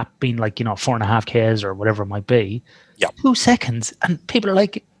in a lap being like, 4.5 Ks or whatever it might be. 2 seconds. And people are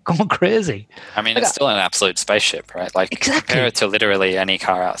like, going crazy. I mean, it's still an absolute spaceship, right? Like, Exactly. compare it to literally any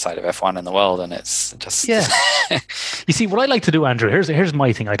car outside of F1 in the world, and it's just... Yeah. You see, what I like to do, Andrew, here's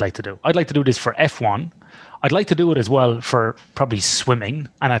my thing I'd like to do. I'd like to do this for F1. I'd like to do it as well for probably swimming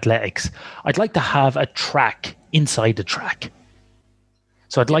and athletics. I'd like to have a track inside the track.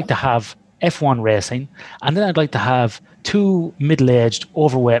 So I'd like to have F1 racing, and then I'd like to have two middle-aged,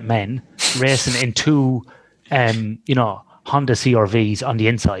 overweight men racing in two, Honda CR-Vs on the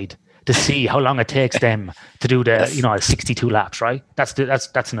inside to see how long it takes them to do the, 62 laps, right?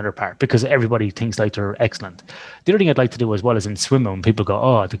 That's another part, because everybody thinks like they're excellent. The other thing I'd like to do as well is in swimming, when people go,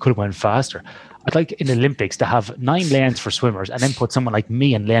 oh, they could have went faster. I'd like in the Olympics to have 9 lanes for swimmers and then put someone like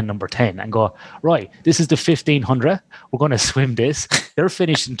me in lane number 10 and go, right, this is the 1500. We're going to swim this. They're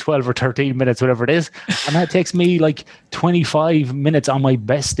finished in 12 or 13 minutes, whatever it is. And that takes me like 25 minutes on my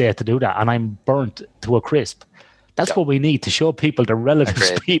best day to do that. And I'm burnt to a crisp. That's what we need to show people the relative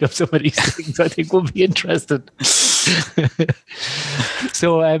speed of some of these things. I think we'll be interested.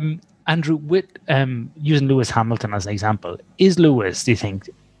 So, Andrew, with using Lewis Hamilton as an example, is Lewis, do you think,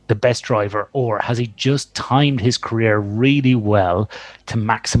 the best driver, or has he just timed his career really well to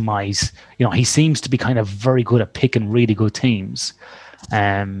maximize? He seems to be kind of very good at picking really good teams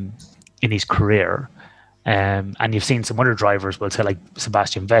in his career. And you've seen some other drivers, we'll say like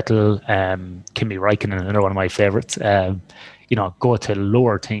Sebastian Vettel, Kimi Räikkönen, another one of my favorites, go to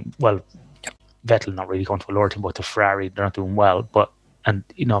lower team. Well, Vettel not really going to a lower team, but to Ferrari, they're not doing well. And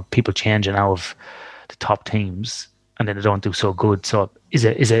people changing out of the top teams, and then they don't do so good. So is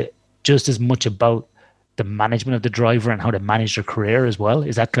it just as much about the management of the driver and how they manage their career as well?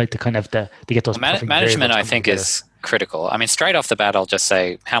 Is that like the kind of to get those management? I think is critical. I mean, straight off the bat, I'll just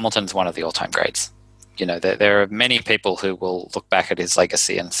say Hamilton's one of the all-time greats. There are many people who will look back at his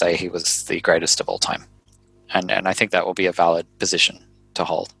legacy and say he was the greatest of all time, and I think that will be a valid position to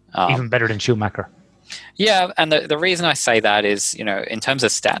hold. Even better than Schumacher. Yeah, and the reason I say that is, in terms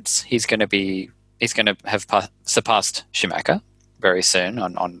of stats, he's going to have surpassed Schumacher very soon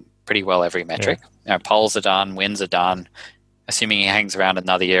on pretty well every metric. Yeah. Poles are done, wins are done. Assuming he hangs around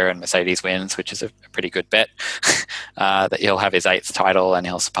another year and Mercedes wins, which is a pretty good bet, that he'll have his 8th title and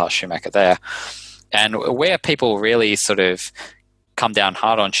he'll surpass Schumacher there. And where people really sort of come down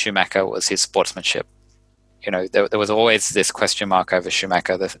hard on Schumacher was his sportsmanship. There was always this question mark over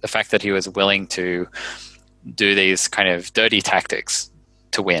Schumacher, the fact that he was willing to do these kind of dirty tactics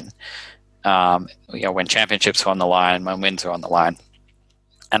to win. When championships were on the line, when wins were on the line.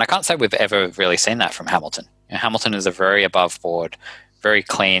 And I can't say we've ever really seen that from Hamilton. Hamilton is a very above board, very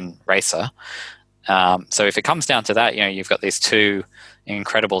clean racer. So if it comes down to that, you've got these two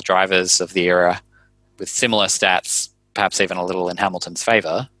incredible drivers of the era with similar stats, perhaps even a little in Hamilton's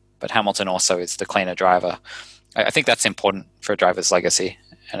favor, but Hamilton also is the cleaner driver. I think that's important for a driver's legacy,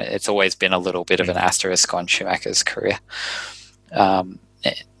 and it's always been a little bit of an asterisk on Schumacher's career.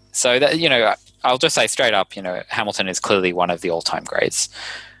 So that, I'll just say straight up, Hamilton is clearly one of the all-time greats.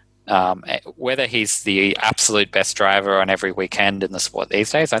 Whether he's the absolute best driver on every weekend in the sport these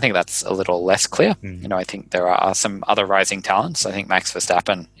days, I think that's a little less clear. I think there are some other rising talents. I think Max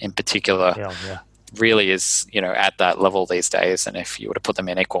Verstappen in particular really is, at that level these days. And if you were to put them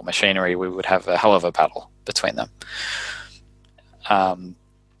in equal machinery, we would have a hell of a battle between them.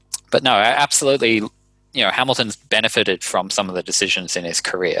 But no, absolutely, Hamilton's benefited from some of the decisions in his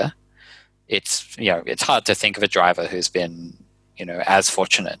career. It's hard to think of a driver who's been, as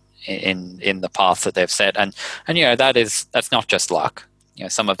fortunate in the path that they've set. And that's not just luck.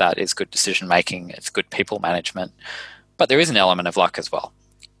 Some of that is good decision making. It's good people management, but there is an element of luck as well.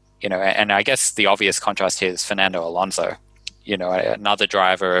 And I guess the obvious contrast here is Fernando Alonso, another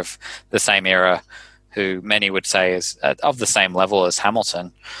driver of the same era who many would say is of the same level as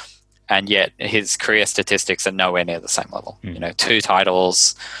Hamilton. And yet his career statistics are nowhere near the same level. 2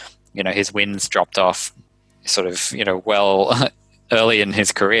 titles, his wins dropped off sort of, well early in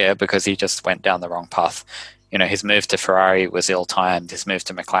his career because he just went down the wrong path. His move to Ferrari was ill-timed. His move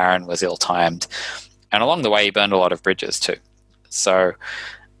to McLaren was ill-timed. And along the way, he burned a lot of bridges too. So,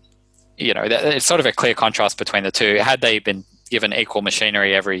 it's sort of a clear contrast between the two. Had they been given equal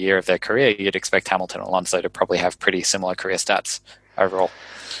machinery every year of their career, you'd expect Hamilton and Alonso to probably have pretty similar career stats overall.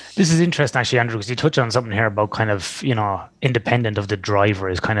 This is interesting, actually, Andrew, because you touch on something here about kind of, independent of the driver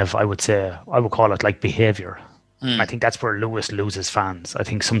is kind of, I would call it like behavior. I think that's where Lewis loses fans. I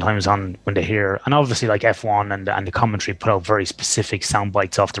think sometimes when they hear, and obviously like F1 and the commentary put out very specific sound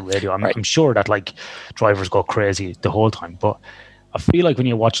bites off the radio. I'm sure that like drivers go crazy the whole time, but I feel like when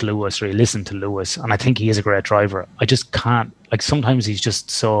you watch Lewis or you listen to Lewis, and I think he is a great driver, I just can't, like sometimes he's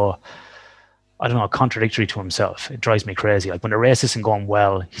just so, I don't know, contradictory to himself. It drives me crazy. Like when the race isn't going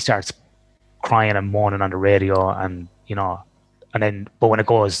well, he starts crying and moaning on the radio, and but when it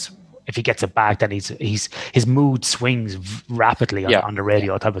goes, if he gets it back, then his mood swings rapidly on the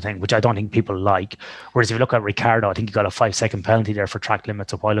radio type of thing, which I don't think people like. Whereas if you look at Ricardo, I think he got a 5-second penalty there for track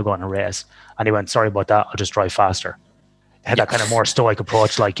limits a while ago in a race, and he went, sorry about that, I'll just drive faster. Had that kind of more stoic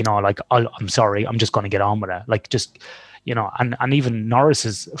approach, like, I'm sorry, I'm just going to get on with it. Like, just, and even Norris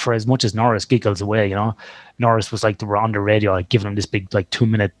is, for as much as Norris giggles away, Norris was like, they were on the radio, like giving him this big, like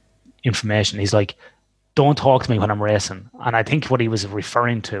 2-minute information. He's like, don't talk to me when I'm racing. And I think what he was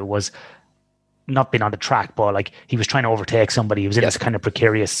referring to was not being on the track, but like he was trying to overtake somebody. He was in this kind of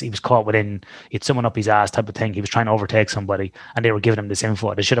precarious, he was caught within, he had someone up his ass type of thing. He was trying to overtake somebody, and they were giving him this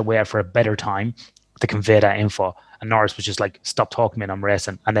info. They should have waited for a better time to convey that info. And Norris was just like, stop talking to me, I'm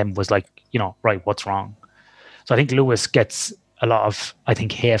racing. And then was like, right, what's wrong? So I think Lewis gets a lot of, I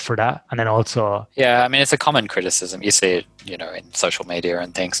think, hate for that. And then also... Yeah, I mean, it's a common criticism. You see it, in social media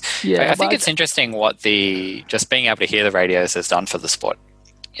and things. Yeah, I think it's interesting what just being able to hear the radios has done for the sport,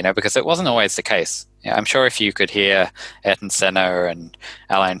 because it wasn't always the case. I'm sure if you could hear Ayrton Senna and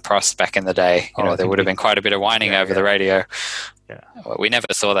Alain Prost back in the day, there would have been quite a bit of whining over the radio. Yeah. We never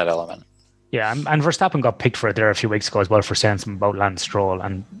saw that element. Yeah, and Verstappen got picked for it there a few weeks ago as well for saying something about Lance Stroll,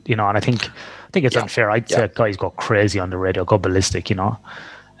 and and I think it's unfair. I'd say guys go crazy on the radio, go ballistic, and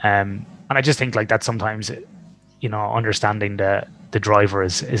I just think like that sometimes, understanding the driver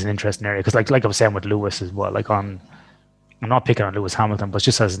is an interesting area, because like I was saying with Lewis as well. Like I'm not picking on Lewis Hamilton, but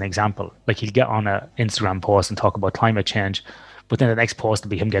just as an example, like he'll get on an Instagram post and talk about climate change, but then the next post will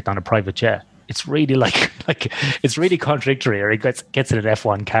be him getting on a private jet. It's really like it's really contradictory. Or he gets in an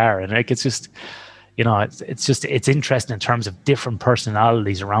F1 car, and like it's just, it's interesting in terms of different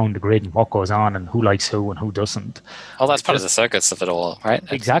personalities around the grid and what goes on and who likes who and who doesn't. Well, that's part of the circus of it all, right?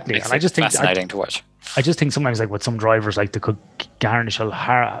 Exactly, and I just think fascinating to watch. I just think sometimes, like with some drivers, like they could garnish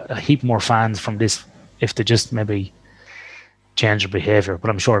a heap more fans from this if they just maybe change their behavior. But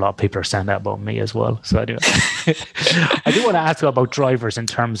I'm sure a lot of people are saying that about me as well. So I do. I do want to ask you about drivers in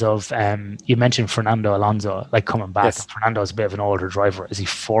terms of you mentioned Fernando Alonso like coming back. Yes. Fernando is a bit of an older driver. Is he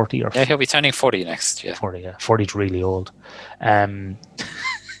 40 or? Yeah, he'll be turning 40 next year. 40, yeah. 40 is really old. There's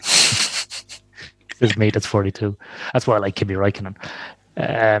me that's 42. That's why I like Kimi Räikkönen.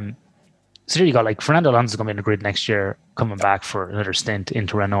 So there you go. Like Fernando Alonso is going to be in the grid next year, coming back for another stint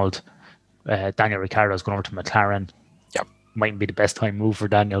into Renault. Daniel Ricciardo is going over to McLaren. Yep. Mightn't be the best time move for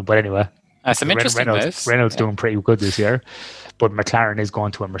Daniel, but anyway. Some interesting moves. Renault's doing pretty good this year, but McLaren is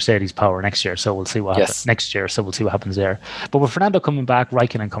going to a Mercedes power next year, so we'll see what happens next year. So we'll see what happens there. But with Fernando coming back,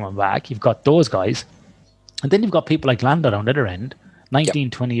 Raikkonen coming back, you've got those guys, and then you've got people like Lando on the other end,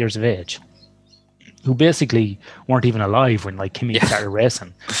 19, 20 years of age, who basically weren't even alive when like Kimi started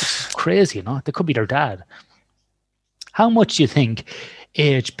racing. It's crazy, They could be their dad. How much do you think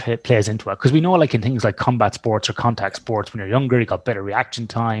age plays into it? Because we know, like in things like combat sports or contact sports, when you're younger, you got better reaction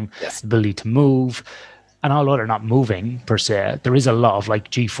time, ability to move, and although they're not moving per se, there is a lot of like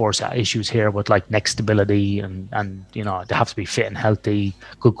G-force issues here with like neck stability and they have to be fit and healthy,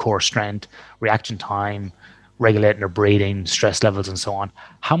 good core strength, reaction time, regulating their breathing, stress levels, and so on.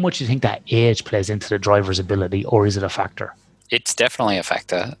 How much do you think that age plays into the driver's ability, or is it a factor? It's definitely a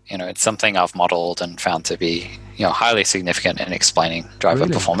factor. It's something I've modeled and found to be, highly significant in explaining driver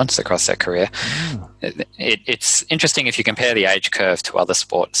performance across their career. It's interesting if you compare the age curve to other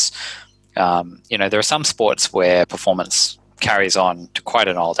sports. There are some sports where performance carries on to quite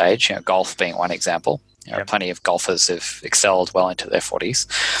an old age. Golf being one example. Plenty of golfers have excelled well into their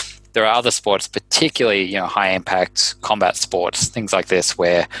 40s. There are other sports, particularly high impact combat sports, things like this,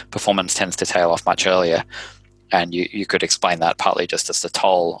 where performance tends to tail off much earlier. And you could explain that partly just as the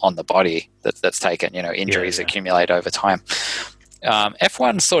toll on the body that's taken. Injuries accumulate over time.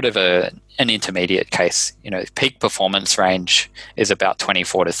 F1's sort of an intermediate case. Peak performance range is about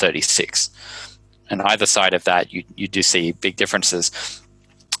 24 to 36. And either side of that, you do see big differences.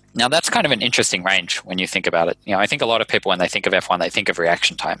 Now, that's kind of an interesting range when you think about it. I think a lot of people, when they think of F1, they think of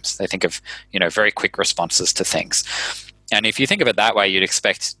reaction times. They think of, very quick responses to things. And if you think of it that way, you'd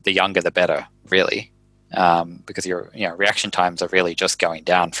expect the younger the better, really. Because your reaction times are really just going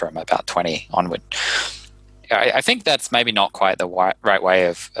down from about 20 onward. I think that's maybe not quite the right way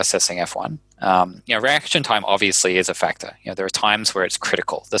of assessing F1. Reaction time obviously is a factor. There are times where it's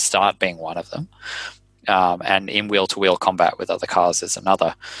critical, the start being one of them, and in wheel-to-wheel combat with other cars is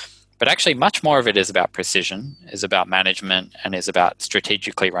another. But actually much more of it is about precision, is about management, and is about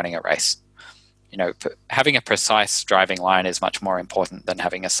strategically running a race. Having a precise driving line is much more important than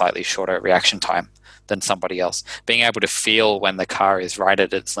having a slightly shorter reaction time than somebody else. Being able to feel when the car is right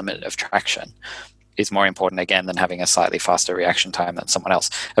at its limit of traction is more important, again, than having a slightly faster reaction time than someone else.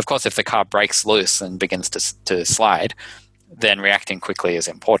 Of course, if the car breaks loose and begins to slide, then reacting quickly is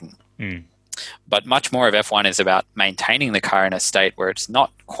important. But much more of F1 is about maintaining the car in a state where it's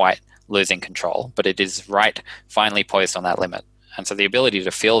not quite losing control, but it is finally poised on that limit. And so the ability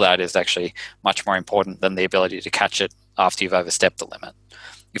to feel that is actually much more important than the ability to catch it after you've overstepped the limit.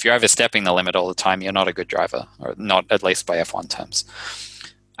 If you're overstepping the limit all the time, you're not a good driver, or not, at least by F1 terms.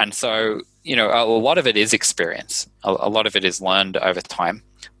 And so, a lot of it is experience. A lot of it is learned over time,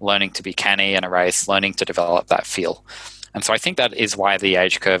 learning to be canny in a race, learning to develop that feel. And so I think that is why the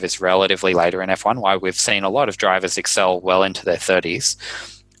age curve is relatively later in F1, why we've seen a lot of drivers excel well into their 30s.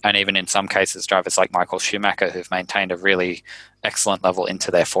 And even in some cases, drivers like Michael Schumacher, who've maintained a really excellent level into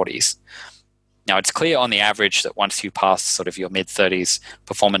their 40s. Now, it's clear on the average that once you pass sort of your mid-30s,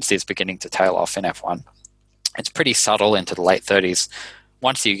 performance is beginning to tail off in F1. It's pretty subtle into the late 30s.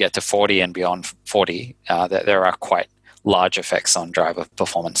 Once you get to 40 and beyond 40, there are quite large effects on driver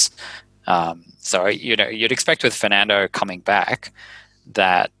performance. So, you'd expect with Fernando coming back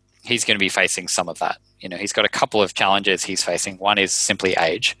that he's going to be facing some of that. He's got a couple of challenges he's facing. One is simply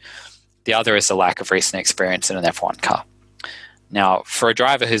age. The other is the lack of recent experience in an F1 car. Now, for a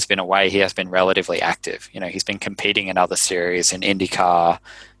driver who's been away, he has been relatively active. He's been competing in other series, in IndyCar,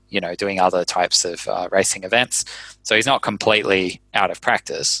 doing other types of racing events. So he's not completely out of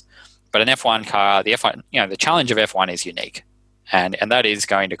practice. But an F1 car, the challenge of F1 is unique. And that is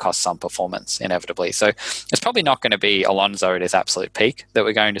going to cost some performance, inevitably. So it's probably not going to be Alonso at his absolute peak that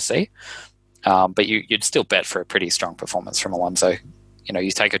we're going to see. But you'd still bet for a pretty strong performance from Alonso.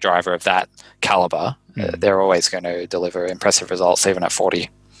 You take a driver of that caliber, they're always going to deliver impressive results, even at 40.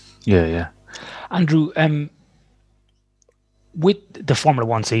 Yeah. Andrew, with the Formula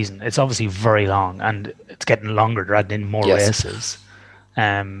One season, it's obviously very long, and it's getting longer. They're adding in more races.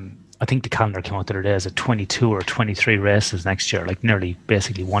 I think the calendar came out the other day as a 22 or 23 races next year, like nearly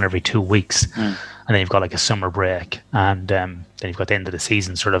basically one every 2 weeks. And then you've got like a summer break, and then you've got the end of the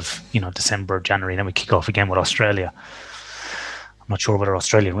season, sort of, December, January, and then we kick off again with Australia. I'm not sure whether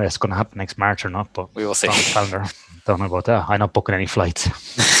Australian race is going to happen next March or not, but we will see. Calendar. Don't know about that. I'm not booking any flights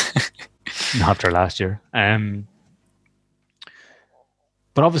after last year. But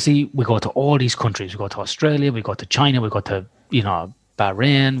obviously, we go to all these countries. We go to Australia, we go to China, we go to,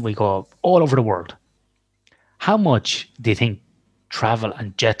 Bahrain, we go all over the world. How much do you think travel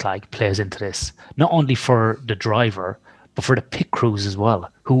and jet lag plays into this? Not only for the driver, but for the pit crews as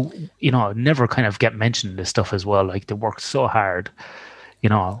well, who, never kind of get mentioned in this stuff as well. Like, they work so hard,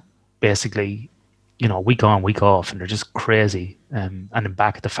 basically, week on, week off, and they're just crazy. And then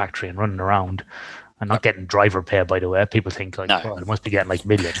back at the factory and running around and not getting driver pay, by the way. People think, like, no. They must be getting like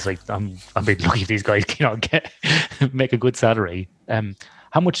millions. Like, I'm being lucky if these guys, make a good salary.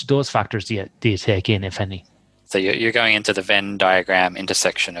 How much of those factors do you take in, if any? So you're going into the Venn diagram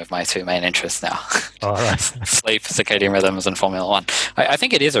intersection of my two main interests now. All right. Sleep, circadian rhythms, and Formula One. I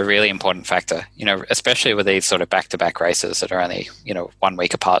think it is a really important factor, especially with these sort of back-to-back races that are only, 1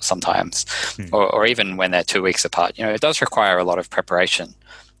 week apart sometimes, or even when they're 2 weeks apart. It does require a lot of preparation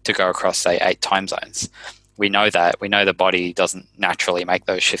to go across, say, 8 time zones. We know that. We know the body doesn't naturally make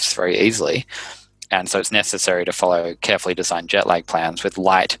those shifts very easily. And so it's necessary to follow carefully designed jet lag plans, with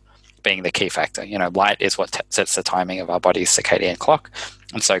light being the key factor. Light is what sets the timing of our body's circadian clock.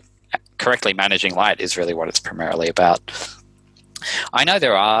 And so correctly managing light is really what it's primarily about. I know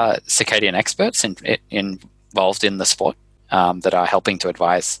there are circadian experts involved in the sport that are helping to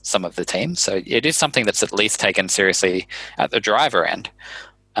advise some of the teams. So it is something that's at least taken seriously at the driver end.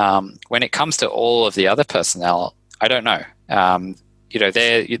 When it comes to all of the other personnel, I don't know.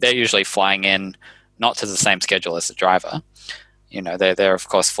 They're usually flying in not to the same schedule as the driver. They're of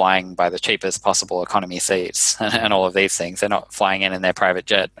course flying by the cheapest possible economy seats and all of these things. They're not flying in their private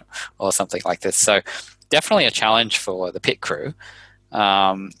jet or something like this. So definitely a challenge for the pit crew.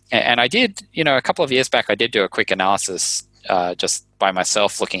 And I did, a couple of years back, I did do a quick analysis just by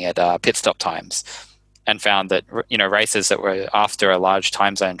myself, looking at pit stop times, and found that, races that were after a large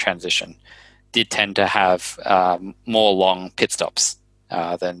time zone transition did tend to have more long pit stops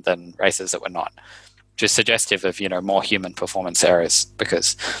than races that were not. Just suggestive of, more human performance errors,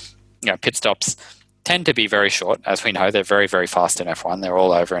 because, pit stops tend to be very short. As we know, they're very, very fast in F1. They're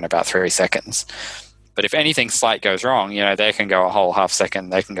all over in about 3 seconds. But if anything slight goes wrong, they can go a whole half second,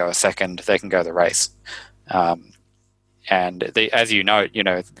 they can go a second, they can go the race. As you know,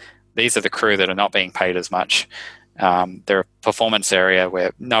 these are the crew that are not being paid as much. They're a performance area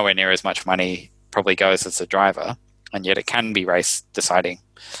where nowhere near as much money probably goes as a driver, and yet it can be race deciding.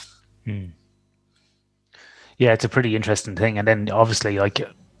 Yeah, it's a pretty interesting thing. And then obviously, like,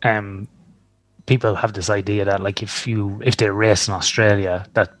 people have this idea that, like, if they race in Australia,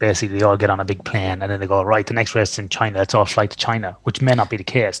 that basically they all get on a big plane and then they go, right, the next race is in China, let's all fly to China, which may not be the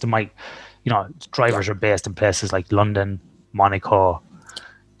case. They might, drivers are based in places like London, Monaco.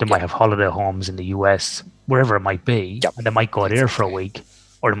 They might have holiday homes in the US, wherever it might be, and they might go there for a week,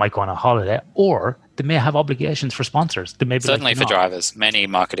 or they might go on a holiday, or they may have obligations for sponsors. They may be certainly for drivers, many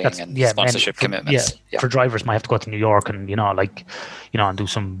marketing and sponsorship commitments. For drivers, might have to go to New York and and do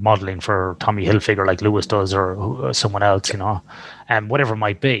some modeling for Tommy Hilfiger like Lewis does, or someone else, and whatever it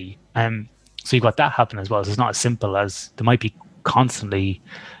might be. So you've got that happening as well. So it's not as simple as they might be constantly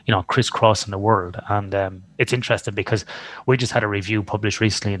crisscrossing the world. And it's interesting because we just had a review published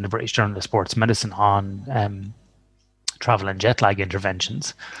recently in the British Journal of Sports Medicine on travel and jet lag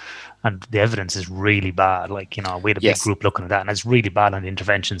interventions, and the evidence is really bad. Like, we had a big group looking at that, and it's really bad on the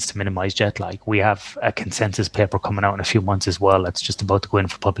interventions to minimize jet lag. We have a consensus paper coming out in a few months as well that's just about to go in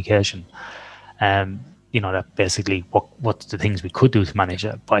for publication. That basically what's the things we could do to manage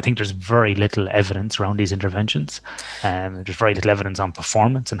it. But I think there's very little evidence around these interventions. There's very little evidence on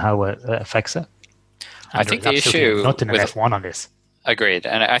performance and how it affects it. And I think the issue nothing in F1 on this. Agreed.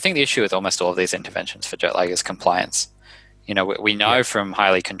 And I think the issue with almost all of these interventions for jet lag is compliance. We know from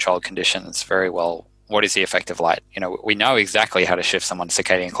highly controlled conditions very well what is the effect of light. We know exactly how to shift someone's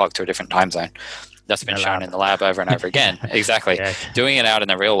circadian clock to a different time zone. That's been shown in the lab over and over again. Exactly. Doing it out in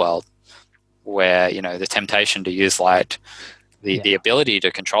the real world, where the temptation to use light, the ability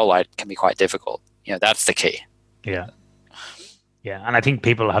to control light can be quite difficult. That's the key. Yeah, and I think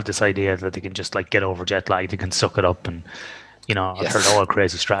people have this idea that they can just get over jet lag, they can suck it up, and I've heard all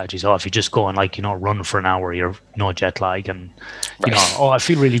crazy strategies. If you just go and run for an hour, you're no jet lag, and I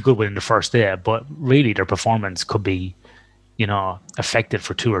feel really good within the first day, but really their performance could be affected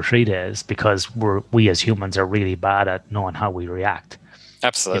for 2 or 3 days because we as humans are really bad at knowing how we react.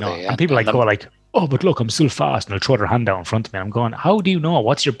 Absolutely. And people go oh, but look, I'm still fast, and they'll throw their hand down in front of me. And I'm going, how do you know?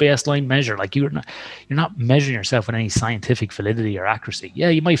 What's your baseline measure? You're not measuring yourself with any scientific validity or accuracy. Yeah,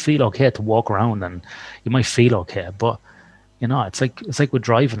 you might feel okay to walk around, and you might feel okay, but it's like with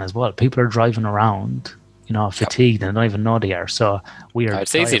driving as well. People are driving around, fatigued, and don't even know they are. So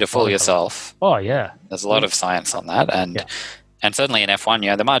it's easy to fool yourself. Oh yeah, there's a lot of science on that, and certainly in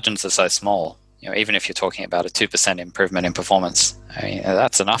F1, the margins are so small. Even if you're talking about a 2% improvement in performance,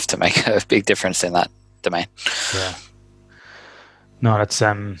 that's enough to make a big difference in that domain. Yeah. No,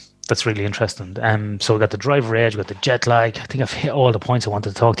 that's really interesting. So we got the driver age, we got the jet lag. I think I've hit all the points I wanted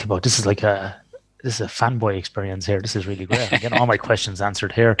to talk to you about. This is a fanboy experience here. This is really great. I'm getting all my questions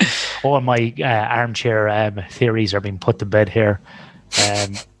answered here. All my armchair theories are being put to bed here.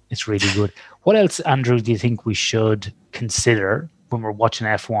 It's really good. What else, Andrew, do you think we should consider when we're watching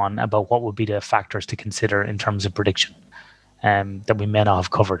F1 about what would be the factors to consider in terms of prediction that we may not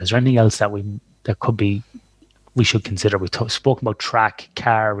have covered? Is there anything else that we should consider? We spoke about track,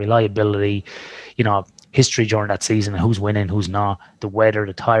 car, reliability, history during that season, who's winning, who's not, the weather,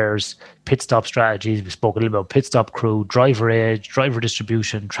 the tires, pit stop strategies. We spoke a little about pit stop crew, driver age, driver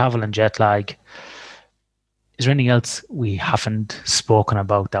distribution, travel and jet lag. Is there anything else we haven't spoken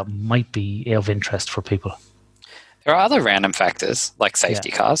about that might be of interest for people? There are other random factors like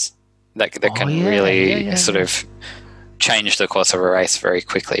safety cars that can really sort of change the course of a race very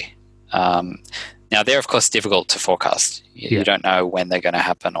quickly. Now, they're, of course, difficult to forecast. You don't know when they're going to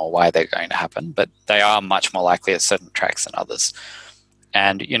happen or why they're going to happen, but they are much more likely at certain tracks than others.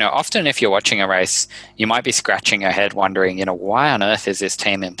 And, often if you're watching a race, you might be scratching your head wondering, why on earth is this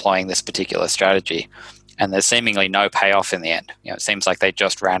team employing this particular strategy? And there's seemingly no payoff in the end. It seems like they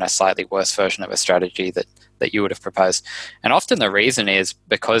just ran a slightly worse version of a strategy that you would have proposed. And often the reason is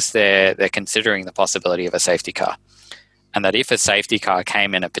because they're considering the possibility of a safety car. And that if a safety car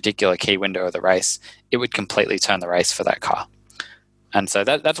came in a particular key window of the race, it would completely turn the race for that car. And so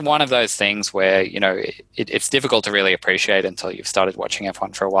that's one of those things where, it's difficult to really appreciate until you've started watching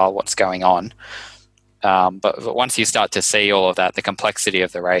F1 for a while what's going on. But once you start to see all of that, the complexity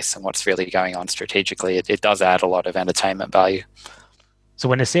of the race and what's really going on strategically, it does add a lot of entertainment value. So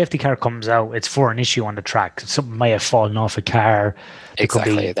when a safety car comes out, it's for an issue on the track. Something might have fallen off a car.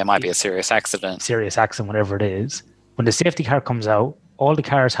 Exactly. There might be a serious accident. Whatever it is. When the safety car comes out, all the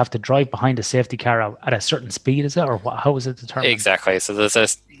cars have to drive behind the safety car at a certain speed, is it? Or how is it determined? Exactly. So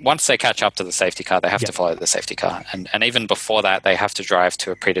once they catch up to the safety car, they have to follow the safety car. And even before that, they have to drive to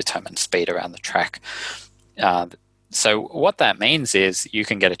a predetermined speed around the track. So what that means is you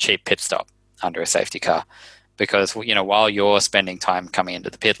can get a cheap pit stop under a safety car. Because, while you're spending time coming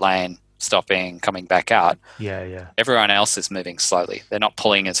into the pit lane, stopping, coming back out, Yeah. everyone else is moving slowly. They're not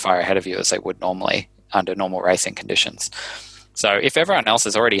pulling as far ahead of you as they would normally under normal racing conditions. So if everyone else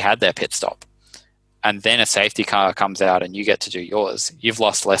has already had their pit stop and then a safety car comes out and you get to do yours, you've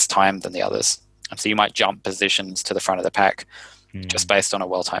lost less time than the others. And so you might jump positions to the front of the pack just based on a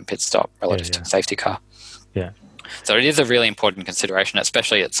well-timed pit stop relative to a safety car. Yeah. So it is a really important consideration,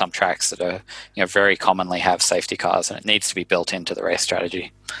 especially at some tracks that are, very commonly have safety cars, and it needs to be built into the race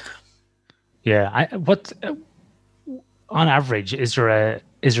strategy. Yeah. On average, is there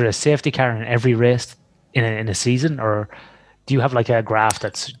a safety car in every race in a season, or do you have like a graph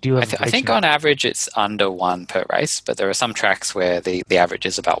that's? Do you have? I think on average it's under one per race, but there are some tracks where the average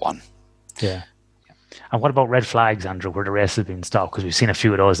is about one. Yeah. And what about red flags, Andrew, where the race has been stopped? Because we've seen a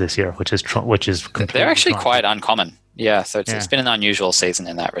few of those this year, which is they're actually quite uncommon. Yeah, so it's been an unusual season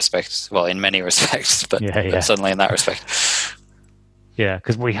in that respect. Well, in many respects, but certainly in that respect. Yeah,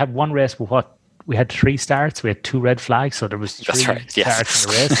 because we had one race with we had 3 starts. We had 2 red flags, so there was 3 starts in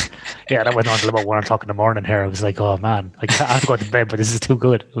the race. Yeah, that went on until about 1 o'clock in the morning here. I was like, oh man, I have to go to bed, but this is too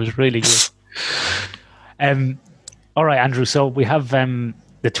good. It was really good. All right, Andrew, so we have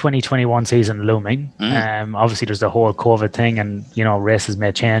the 2021 season looming. Obviously, there's the whole COVID thing, and races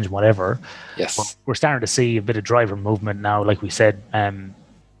may change, whatever. Yes, but we're starting to see a bit of driver movement now. Like we said,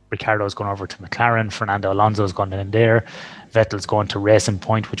 Ricciardo's gone over to McLaren. Fernando Alonso's gone in there. Vettel's going to Racing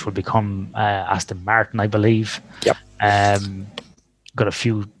Point, which will become Aston Martin, I believe. Yep. Got a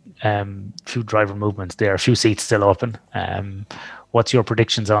few driver movements there. A few seats still open. What's your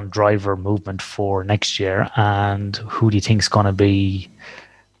predictions on driver movement for next year, and who do you think is going to be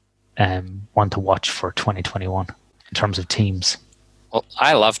one to watch for 2021 in terms of teams? Well,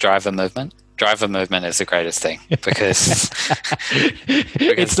 I love driver movement. Driver movement is the greatest thing because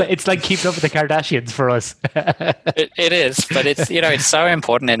it's like keeping up with the Kardashians for us. it is, but it's so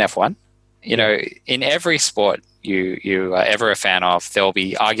important in F1. In every sport you are ever a fan of, there will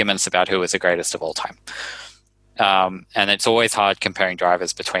be arguments about who is the greatest of all time. And it's always hard comparing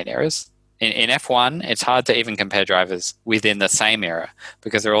drivers between eras. In F1, it's hard to even compare drivers within the same era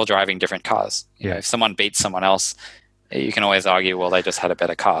because they're all driving different cars. If someone beats someone else, you can always argue, well, they just had a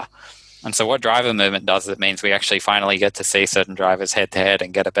better car. And so what driver movement does, it means we actually finally get to see certain drivers head-to-head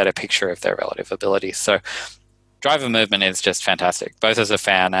and get a better picture of their relative abilities. So driver movement is just fantastic, both as a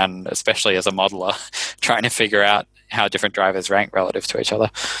fan and especially as a modeler, trying to figure out how different drivers rank relative to each other.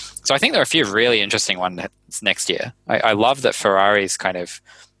 So I think there are a few really interesting ones next year. I love that Ferrari's kind of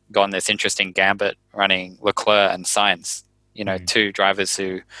gone this interesting gambit running Leclerc and Sainz, 2 drivers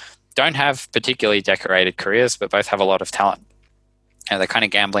who don't have particularly decorated careers, but both have a lot of talent. And they're kind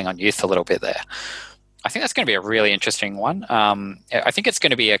of gambling on youth a little bit there. I think that's going to be a really interesting one. I think it's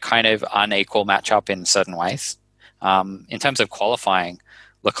going to be a kind of unequal matchup in certain ways. In terms of qualifying,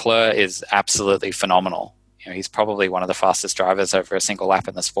 Leclerc is absolutely phenomenal. He's probably one of the fastest drivers over a single lap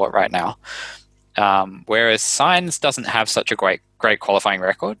in the sport right now. Whereas Sainz doesn't have such a great qualifying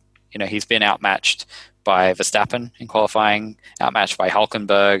record. He's been outmatched by Verstappen in qualifying, outmatched by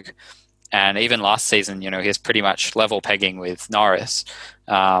Hülkenberg. And even last season, he was pretty much level pegging with Norris,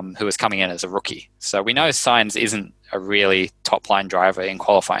 who was coming in as a rookie. So we know Sainz isn't a really top-line driver in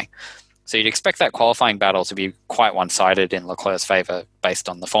qualifying. So you'd expect that qualifying battle to be quite one-sided in Leclerc's favour based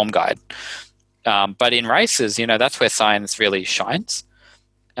on the form guide. But in races, that's where Sainz really shines.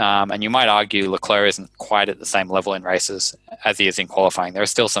 And you might argue Leclerc isn't quite at the same level in races as he is in qualifying. There are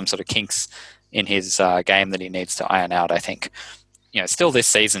still some sort of kinks in his game that he needs to iron out, I think. Still this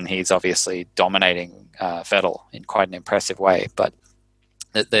season, he's obviously dominating Vettel in quite an impressive way, but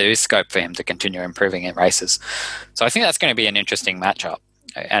there is scope for him to continue improving in races. So I think that's going to be an interesting matchup.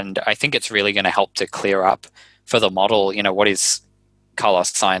 And I think it's really going to help to clear up for the model, what is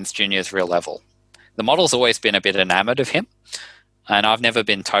Carlos Sainz Jr.'s real level. The model's always been a bit enamored of him, and I've never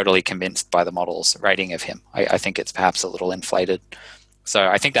been totally convinced by the model's rating of him. I think it's perhaps a little inflated. So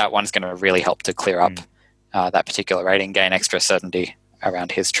I think that one's going to really help to clear up that particular rating, gain extra certainty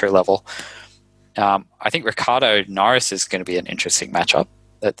around his true level. I think Ricciardo Norris is going to be an interesting matchup.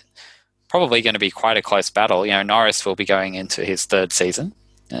 That probably going to be quite a close battle. Norris will be going into his 3rd season,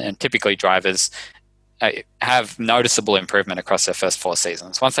 and typically drivers have noticeable improvement across their first 4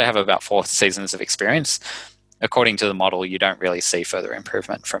 seasons. Once they have about 4 seasons of experience, according to the model, you don't really see further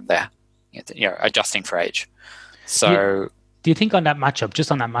improvement from there. Adjusting for age. So, do you think on that matchup,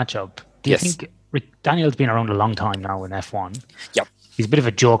 do you think Daniel's been around a long time now in F1? Yep. Do he's a bit of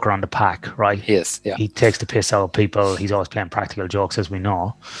a joker on the pack, right? He is, yeah. He takes the piss out of people. He's always playing practical jokes, as we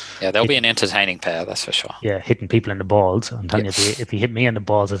know. Yeah, they'll be an entertaining pair, that's for sure. Yeah, hitting people in the balls. I'm telling you, if he hit me in the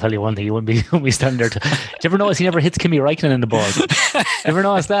balls, I'll tell you one thing, he wouldn't be standing there. Do you ever notice he never hits Kimi Räikkönen in the balls? You ever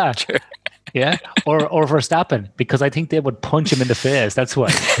notice that? True. Yeah, or Verstappen, because I think they would punch him in the face. That's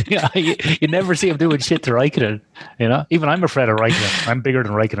why. You never see him doing shit to Raikkonen. Even I'm afraid of Raikkonen. I'm bigger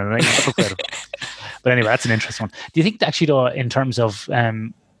than Raikkonen. And I'm afraid of him. But anyway, that's an interesting one. Do you think actually, though, in terms of,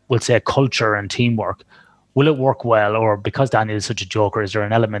 we'll say, culture and teamwork, will it work well? Or because Daniel is such a joker, is there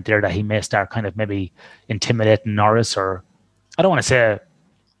an element there that he may start kind of maybe intimidating Norris, or I don't want to say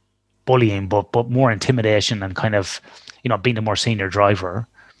bullying, but more intimidation and kind of, being a more senior driver?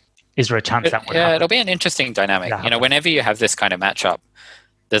 Is there a chance that would happen? It'll be an interesting dynamic. Whenever you have this kind of matchup,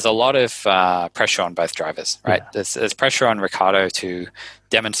 there's a lot of pressure on both drivers, right? Yeah. There's pressure on Ricciardo to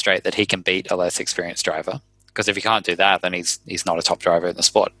demonstrate that he can beat a less experienced driver, because if he can't do that, then he's not a top driver in the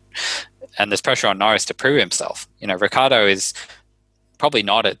sport. And there's pressure on Norris to prove himself. Ricciardo is probably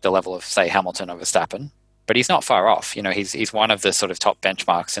not at the level of, say, Hamilton or Verstappen, but he's not far off. He's one of the sort of top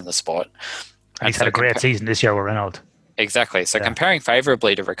benchmarks in the sport. And he's had a great season this year with Renault. Exactly. So comparing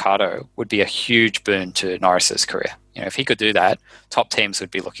favorably to Ricciardo would be a huge boon to Norris's career. If he could do that, top teams would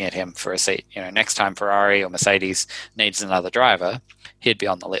be looking at him for a seat. Next time Ferrari or Mercedes needs another driver, he'd be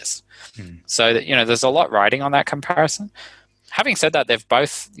on the list. So there's a lot riding on that comparison. Having said that, they've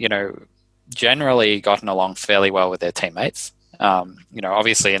both, generally gotten along fairly well with their teammates.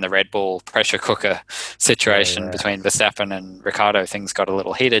 Obviously in the Red Bull pressure cooker situation between Verstappen and Ricciardo, things got a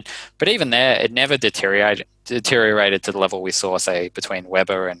little heated. But even there, it never deteriorated to the level we saw, say, between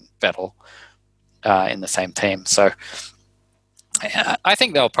Webber and Vettel in the same team. So I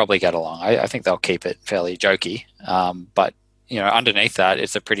think they'll probably get along. I think they'll keep it fairly jokey. But, underneath that,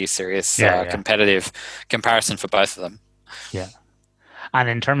 it's a pretty serious competitive comparison for both of them. Yeah. And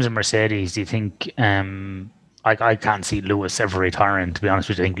in terms of Mercedes, do you think... I can't see Lewis ever retiring, to be honest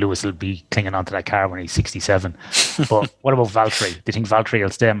with you. I think Lewis will be clinging onto that car when he's 67. But what about Valtteri? Do you think Valtteri will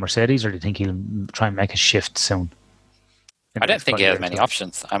stay at Mercedes, or do you think he'll try and make a shift soon? I don't think he has many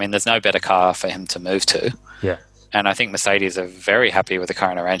options. I mean, there's no better car for him to move to. Yeah. And I think Mercedes are very happy with the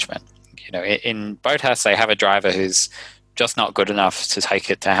current arrangement. In Bottas, they have a driver who's just not good enough to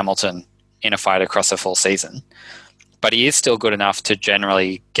take it to Hamilton in a fight across a full season. But he is still good enough to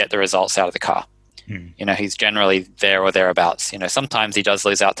generally get the results out of the car. He's generally there or thereabouts. Sometimes he does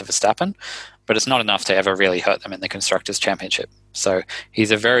lose out to Verstappen, but it's not enough to ever really hurt them in the Constructors' Championship. So he's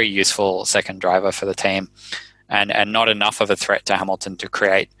a very useful second driver for the team, and not enough of a threat to Hamilton to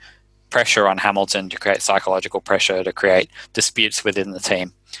create pressure on Hamilton, to create psychological pressure, to create disputes within the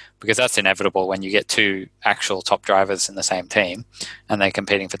team, because that's inevitable when you get two actual top drivers in the same team and they're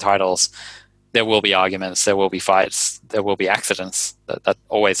competing for titles. There will be arguments, there will be fights, there will be accidents. That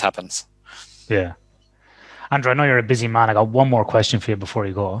always happens. Yeah. Andrew, I know you're a busy man. I got one more question for you before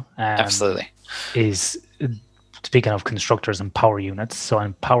you go. Absolutely. Is, speaking of constructors and power units, so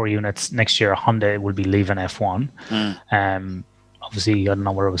in power units next year, Honda will be leaving F1. Obviously, I don't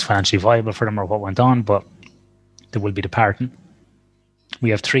know whether it was financially viable for them or what went on, but they will be departing. We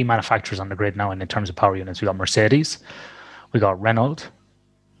have three manufacturers on the grid now in terms of power units. We got Mercedes, we got Renault,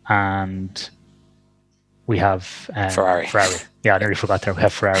 and we have Ferrari. Yeah, I nearly forgot there. We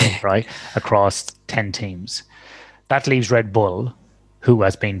have Ferrari, right, across 10 teams. That leaves Red Bull, who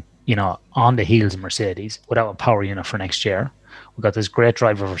has been, on the heels of Mercedes, without a power unit for next year. We've got this great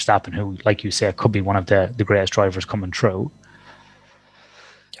driver, Verstappen, who, like you say, could be one of the greatest drivers coming through.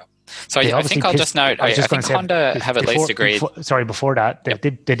 So I think I'll just note, I think Honda have at least agreed. Before that, they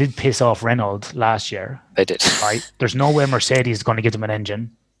did piss off Renault last year. They did. Right? There's no way Mercedes is going to give them an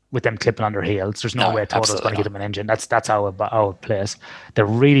engine with them clipping on their heels. There's no way Toto's going to give them an engine. That's how it plays. They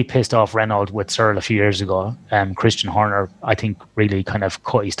really pissed off Renault with Searle a few years ago. Christian Horner, I think, really kind of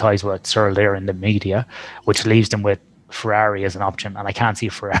cut his ties with Searle there in the media, which leaves them with Ferrari as an option, and I can't see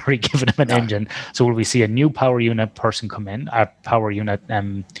Ferrari giving them an engine. So will we see a new power unit person come in, a power unit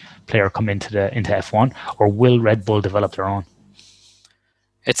player come into F1, or will Red Bull develop their own?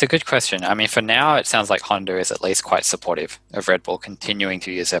 It's a good question. I mean, for now, it sounds like Honda is at least quite supportive of Red Bull continuing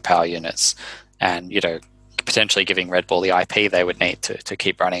to use their power units and, potentially giving Red Bull the IP they would need to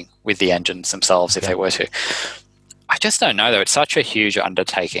keep running with the engines themselves if they were to. I just don't know, though. It's such a huge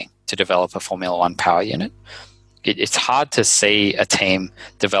undertaking to develop a Formula One power unit. It's hard to see a team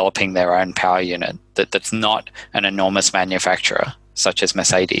developing their own power unit that's not an enormous manufacturer, such as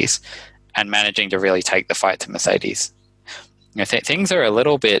Mercedes, and managing to really take the fight to Mercedes. Things are a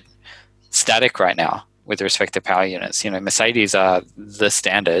little bit static right now with respect to power units. Mercedes are the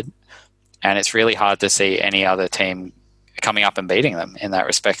standard, and it's really hard to see any other team coming up and beating them in that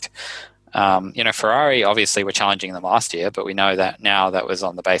respect. Ferrari obviously were challenging them last year, but we know that now that was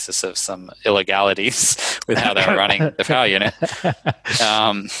on the basis of some illegalities with how they were running the power unit.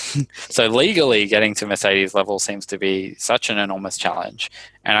 So legally getting to Mercedes level seems to be such an enormous challenge.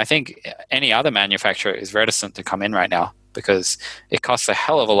 And I think any other manufacturer is reticent to come in right now because it costs a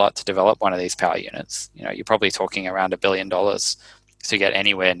hell of a lot to develop one of these power units. You're probably talking around $1 billion to get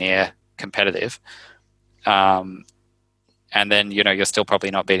anywhere near competitive. And then, you're still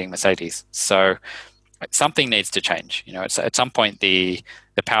probably not beating Mercedes. So something needs to change. At some point, the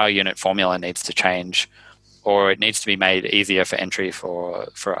power unit formula needs to change, or it needs to be made easier for entry for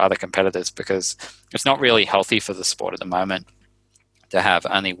other competitors, because it's not really healthy for the sport at the moment to have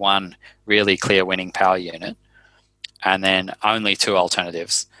only one really clear winning power unit and then only two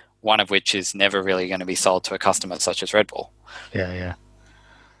alternatives, one of which is never really going to be sold to a customer such as Red Bull. Yeah,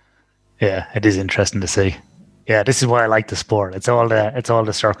 it is interesting to see. Yeah, this is why I like the sport. It's all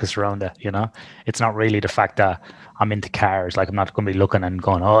the circus around it, It's not really the fact that I'm into cars. Like, I'm not going to be looking and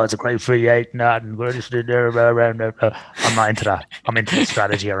going, oh, it's a great V8 and that, and we're just there around there. I'm not into that. I'm into the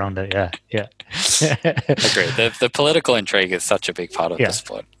strategy around it. Yeah. Agreed. The political intrigue is such a big part of the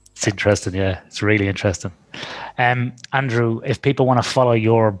sport. It's interesting. Yeah, it's really interesting. Andrew, if people want to follow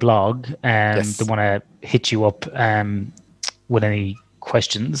your blog and they want to hit you up with any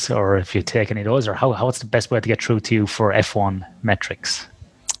questions, or if you take any of those, or what's the best way to get through to you for F1 metrics?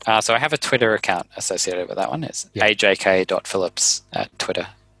 So I have a Twitter account associated with that one. It's ajk.phillips at Twitter.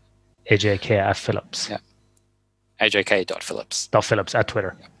 AJK at Phillips. Yeah. ajk.phillips. Phillips at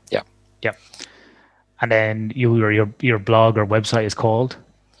Twitter. Yeah. And then your blog or website is called?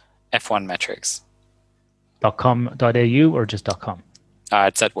 F1 Metrics. .com.au or just .com?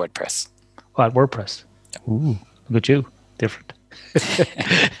 It's at WordPress. Oh, at WordPress. Yeah. Ooh, look at you. Different.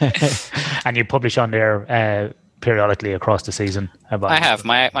 And you publish on there periodically across the season? I have.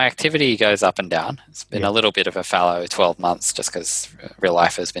 My activity goes up and down. It's been a little bit of a fallow 12 months just because real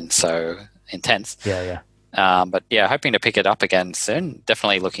life has been so intense. Yeah. But hoping to pick it up again soon.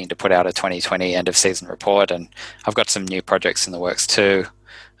 Definitely looking to put out a 2020 end of season report, and I've got some new projects in the works too.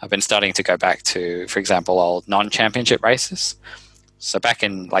 I've been starting to go back to, for example, old non-championship races. So back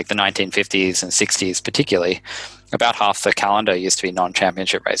in like the 1950s and 60s particularly, about half the calendar used to be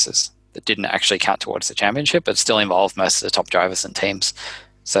non-championship races that didn't actually count towards the championship, but still involved most of the top drivers and teams.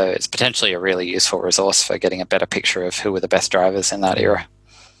 So it's potentially a really useful resource for getting a better picture of who were the best drivers in that era.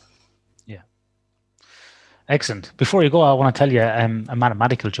 Yeah. Excellent. Before you go, I want to tell you a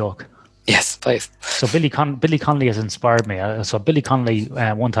mathematical joke. Yes, please. So Billy Connolly has inspired me. So Billy Connolly,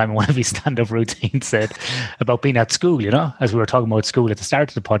 one time in one of his stand-up routines, said about being at school, as we were talking about school at the start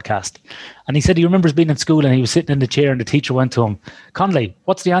of the podcast. And he said he remembers being in school and he was sitting in the chair and the teacher went to him, Connolly,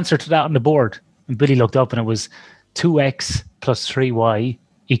 what's the answer to that on the board? And Billy looked up and it was 2x plus 3y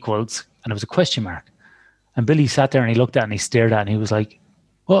equals, and it was a question mark. And Billy sat there and he looked at it and he stared at it and he was like,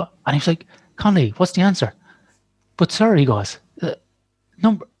 what? And he was like, Connolly, what's the answer? But sir, he goes,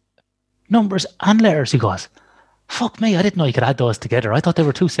 numbers and letters. He goes, fuck me, I didn't know you could add those together. I thought they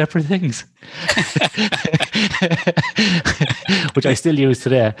were two separate things. Which I still use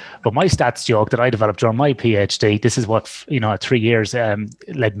today. But my stats joke that I developed during my PhD, this is what 3 years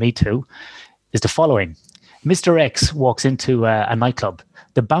led me to, is the following. Mr. X walks into a nightclub.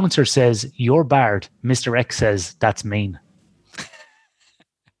 The bouncer says, you're barred. Mr. X says, that's mean.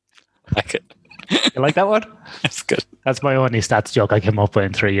 Like it. You like that one? That's good. That's my only stats joke I came up with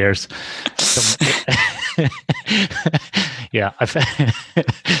in 3 years. Yeah.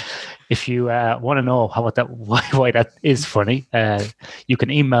 If you want to know why that is funny, you can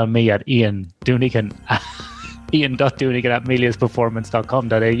email me at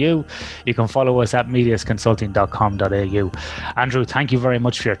ian.doonigan@meliusperformance.com.au. You can follow us at meliusconsulting.com.au. Andrew, thank you very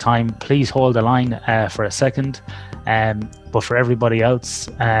much for your time. Please hold the line for a second. But for everybody else,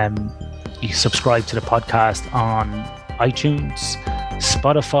 you subscribe to the podcast on iTunes,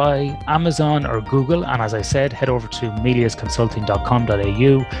 Spotify, Amazon, or Google. And as I said, head over to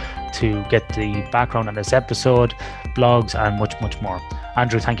meliusconsulting.com.au to get the background on this episode, blogs, and much, much more.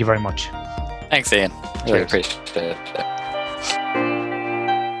 Andrew, thank you very much. Thanks, Ian. Really appreciate it.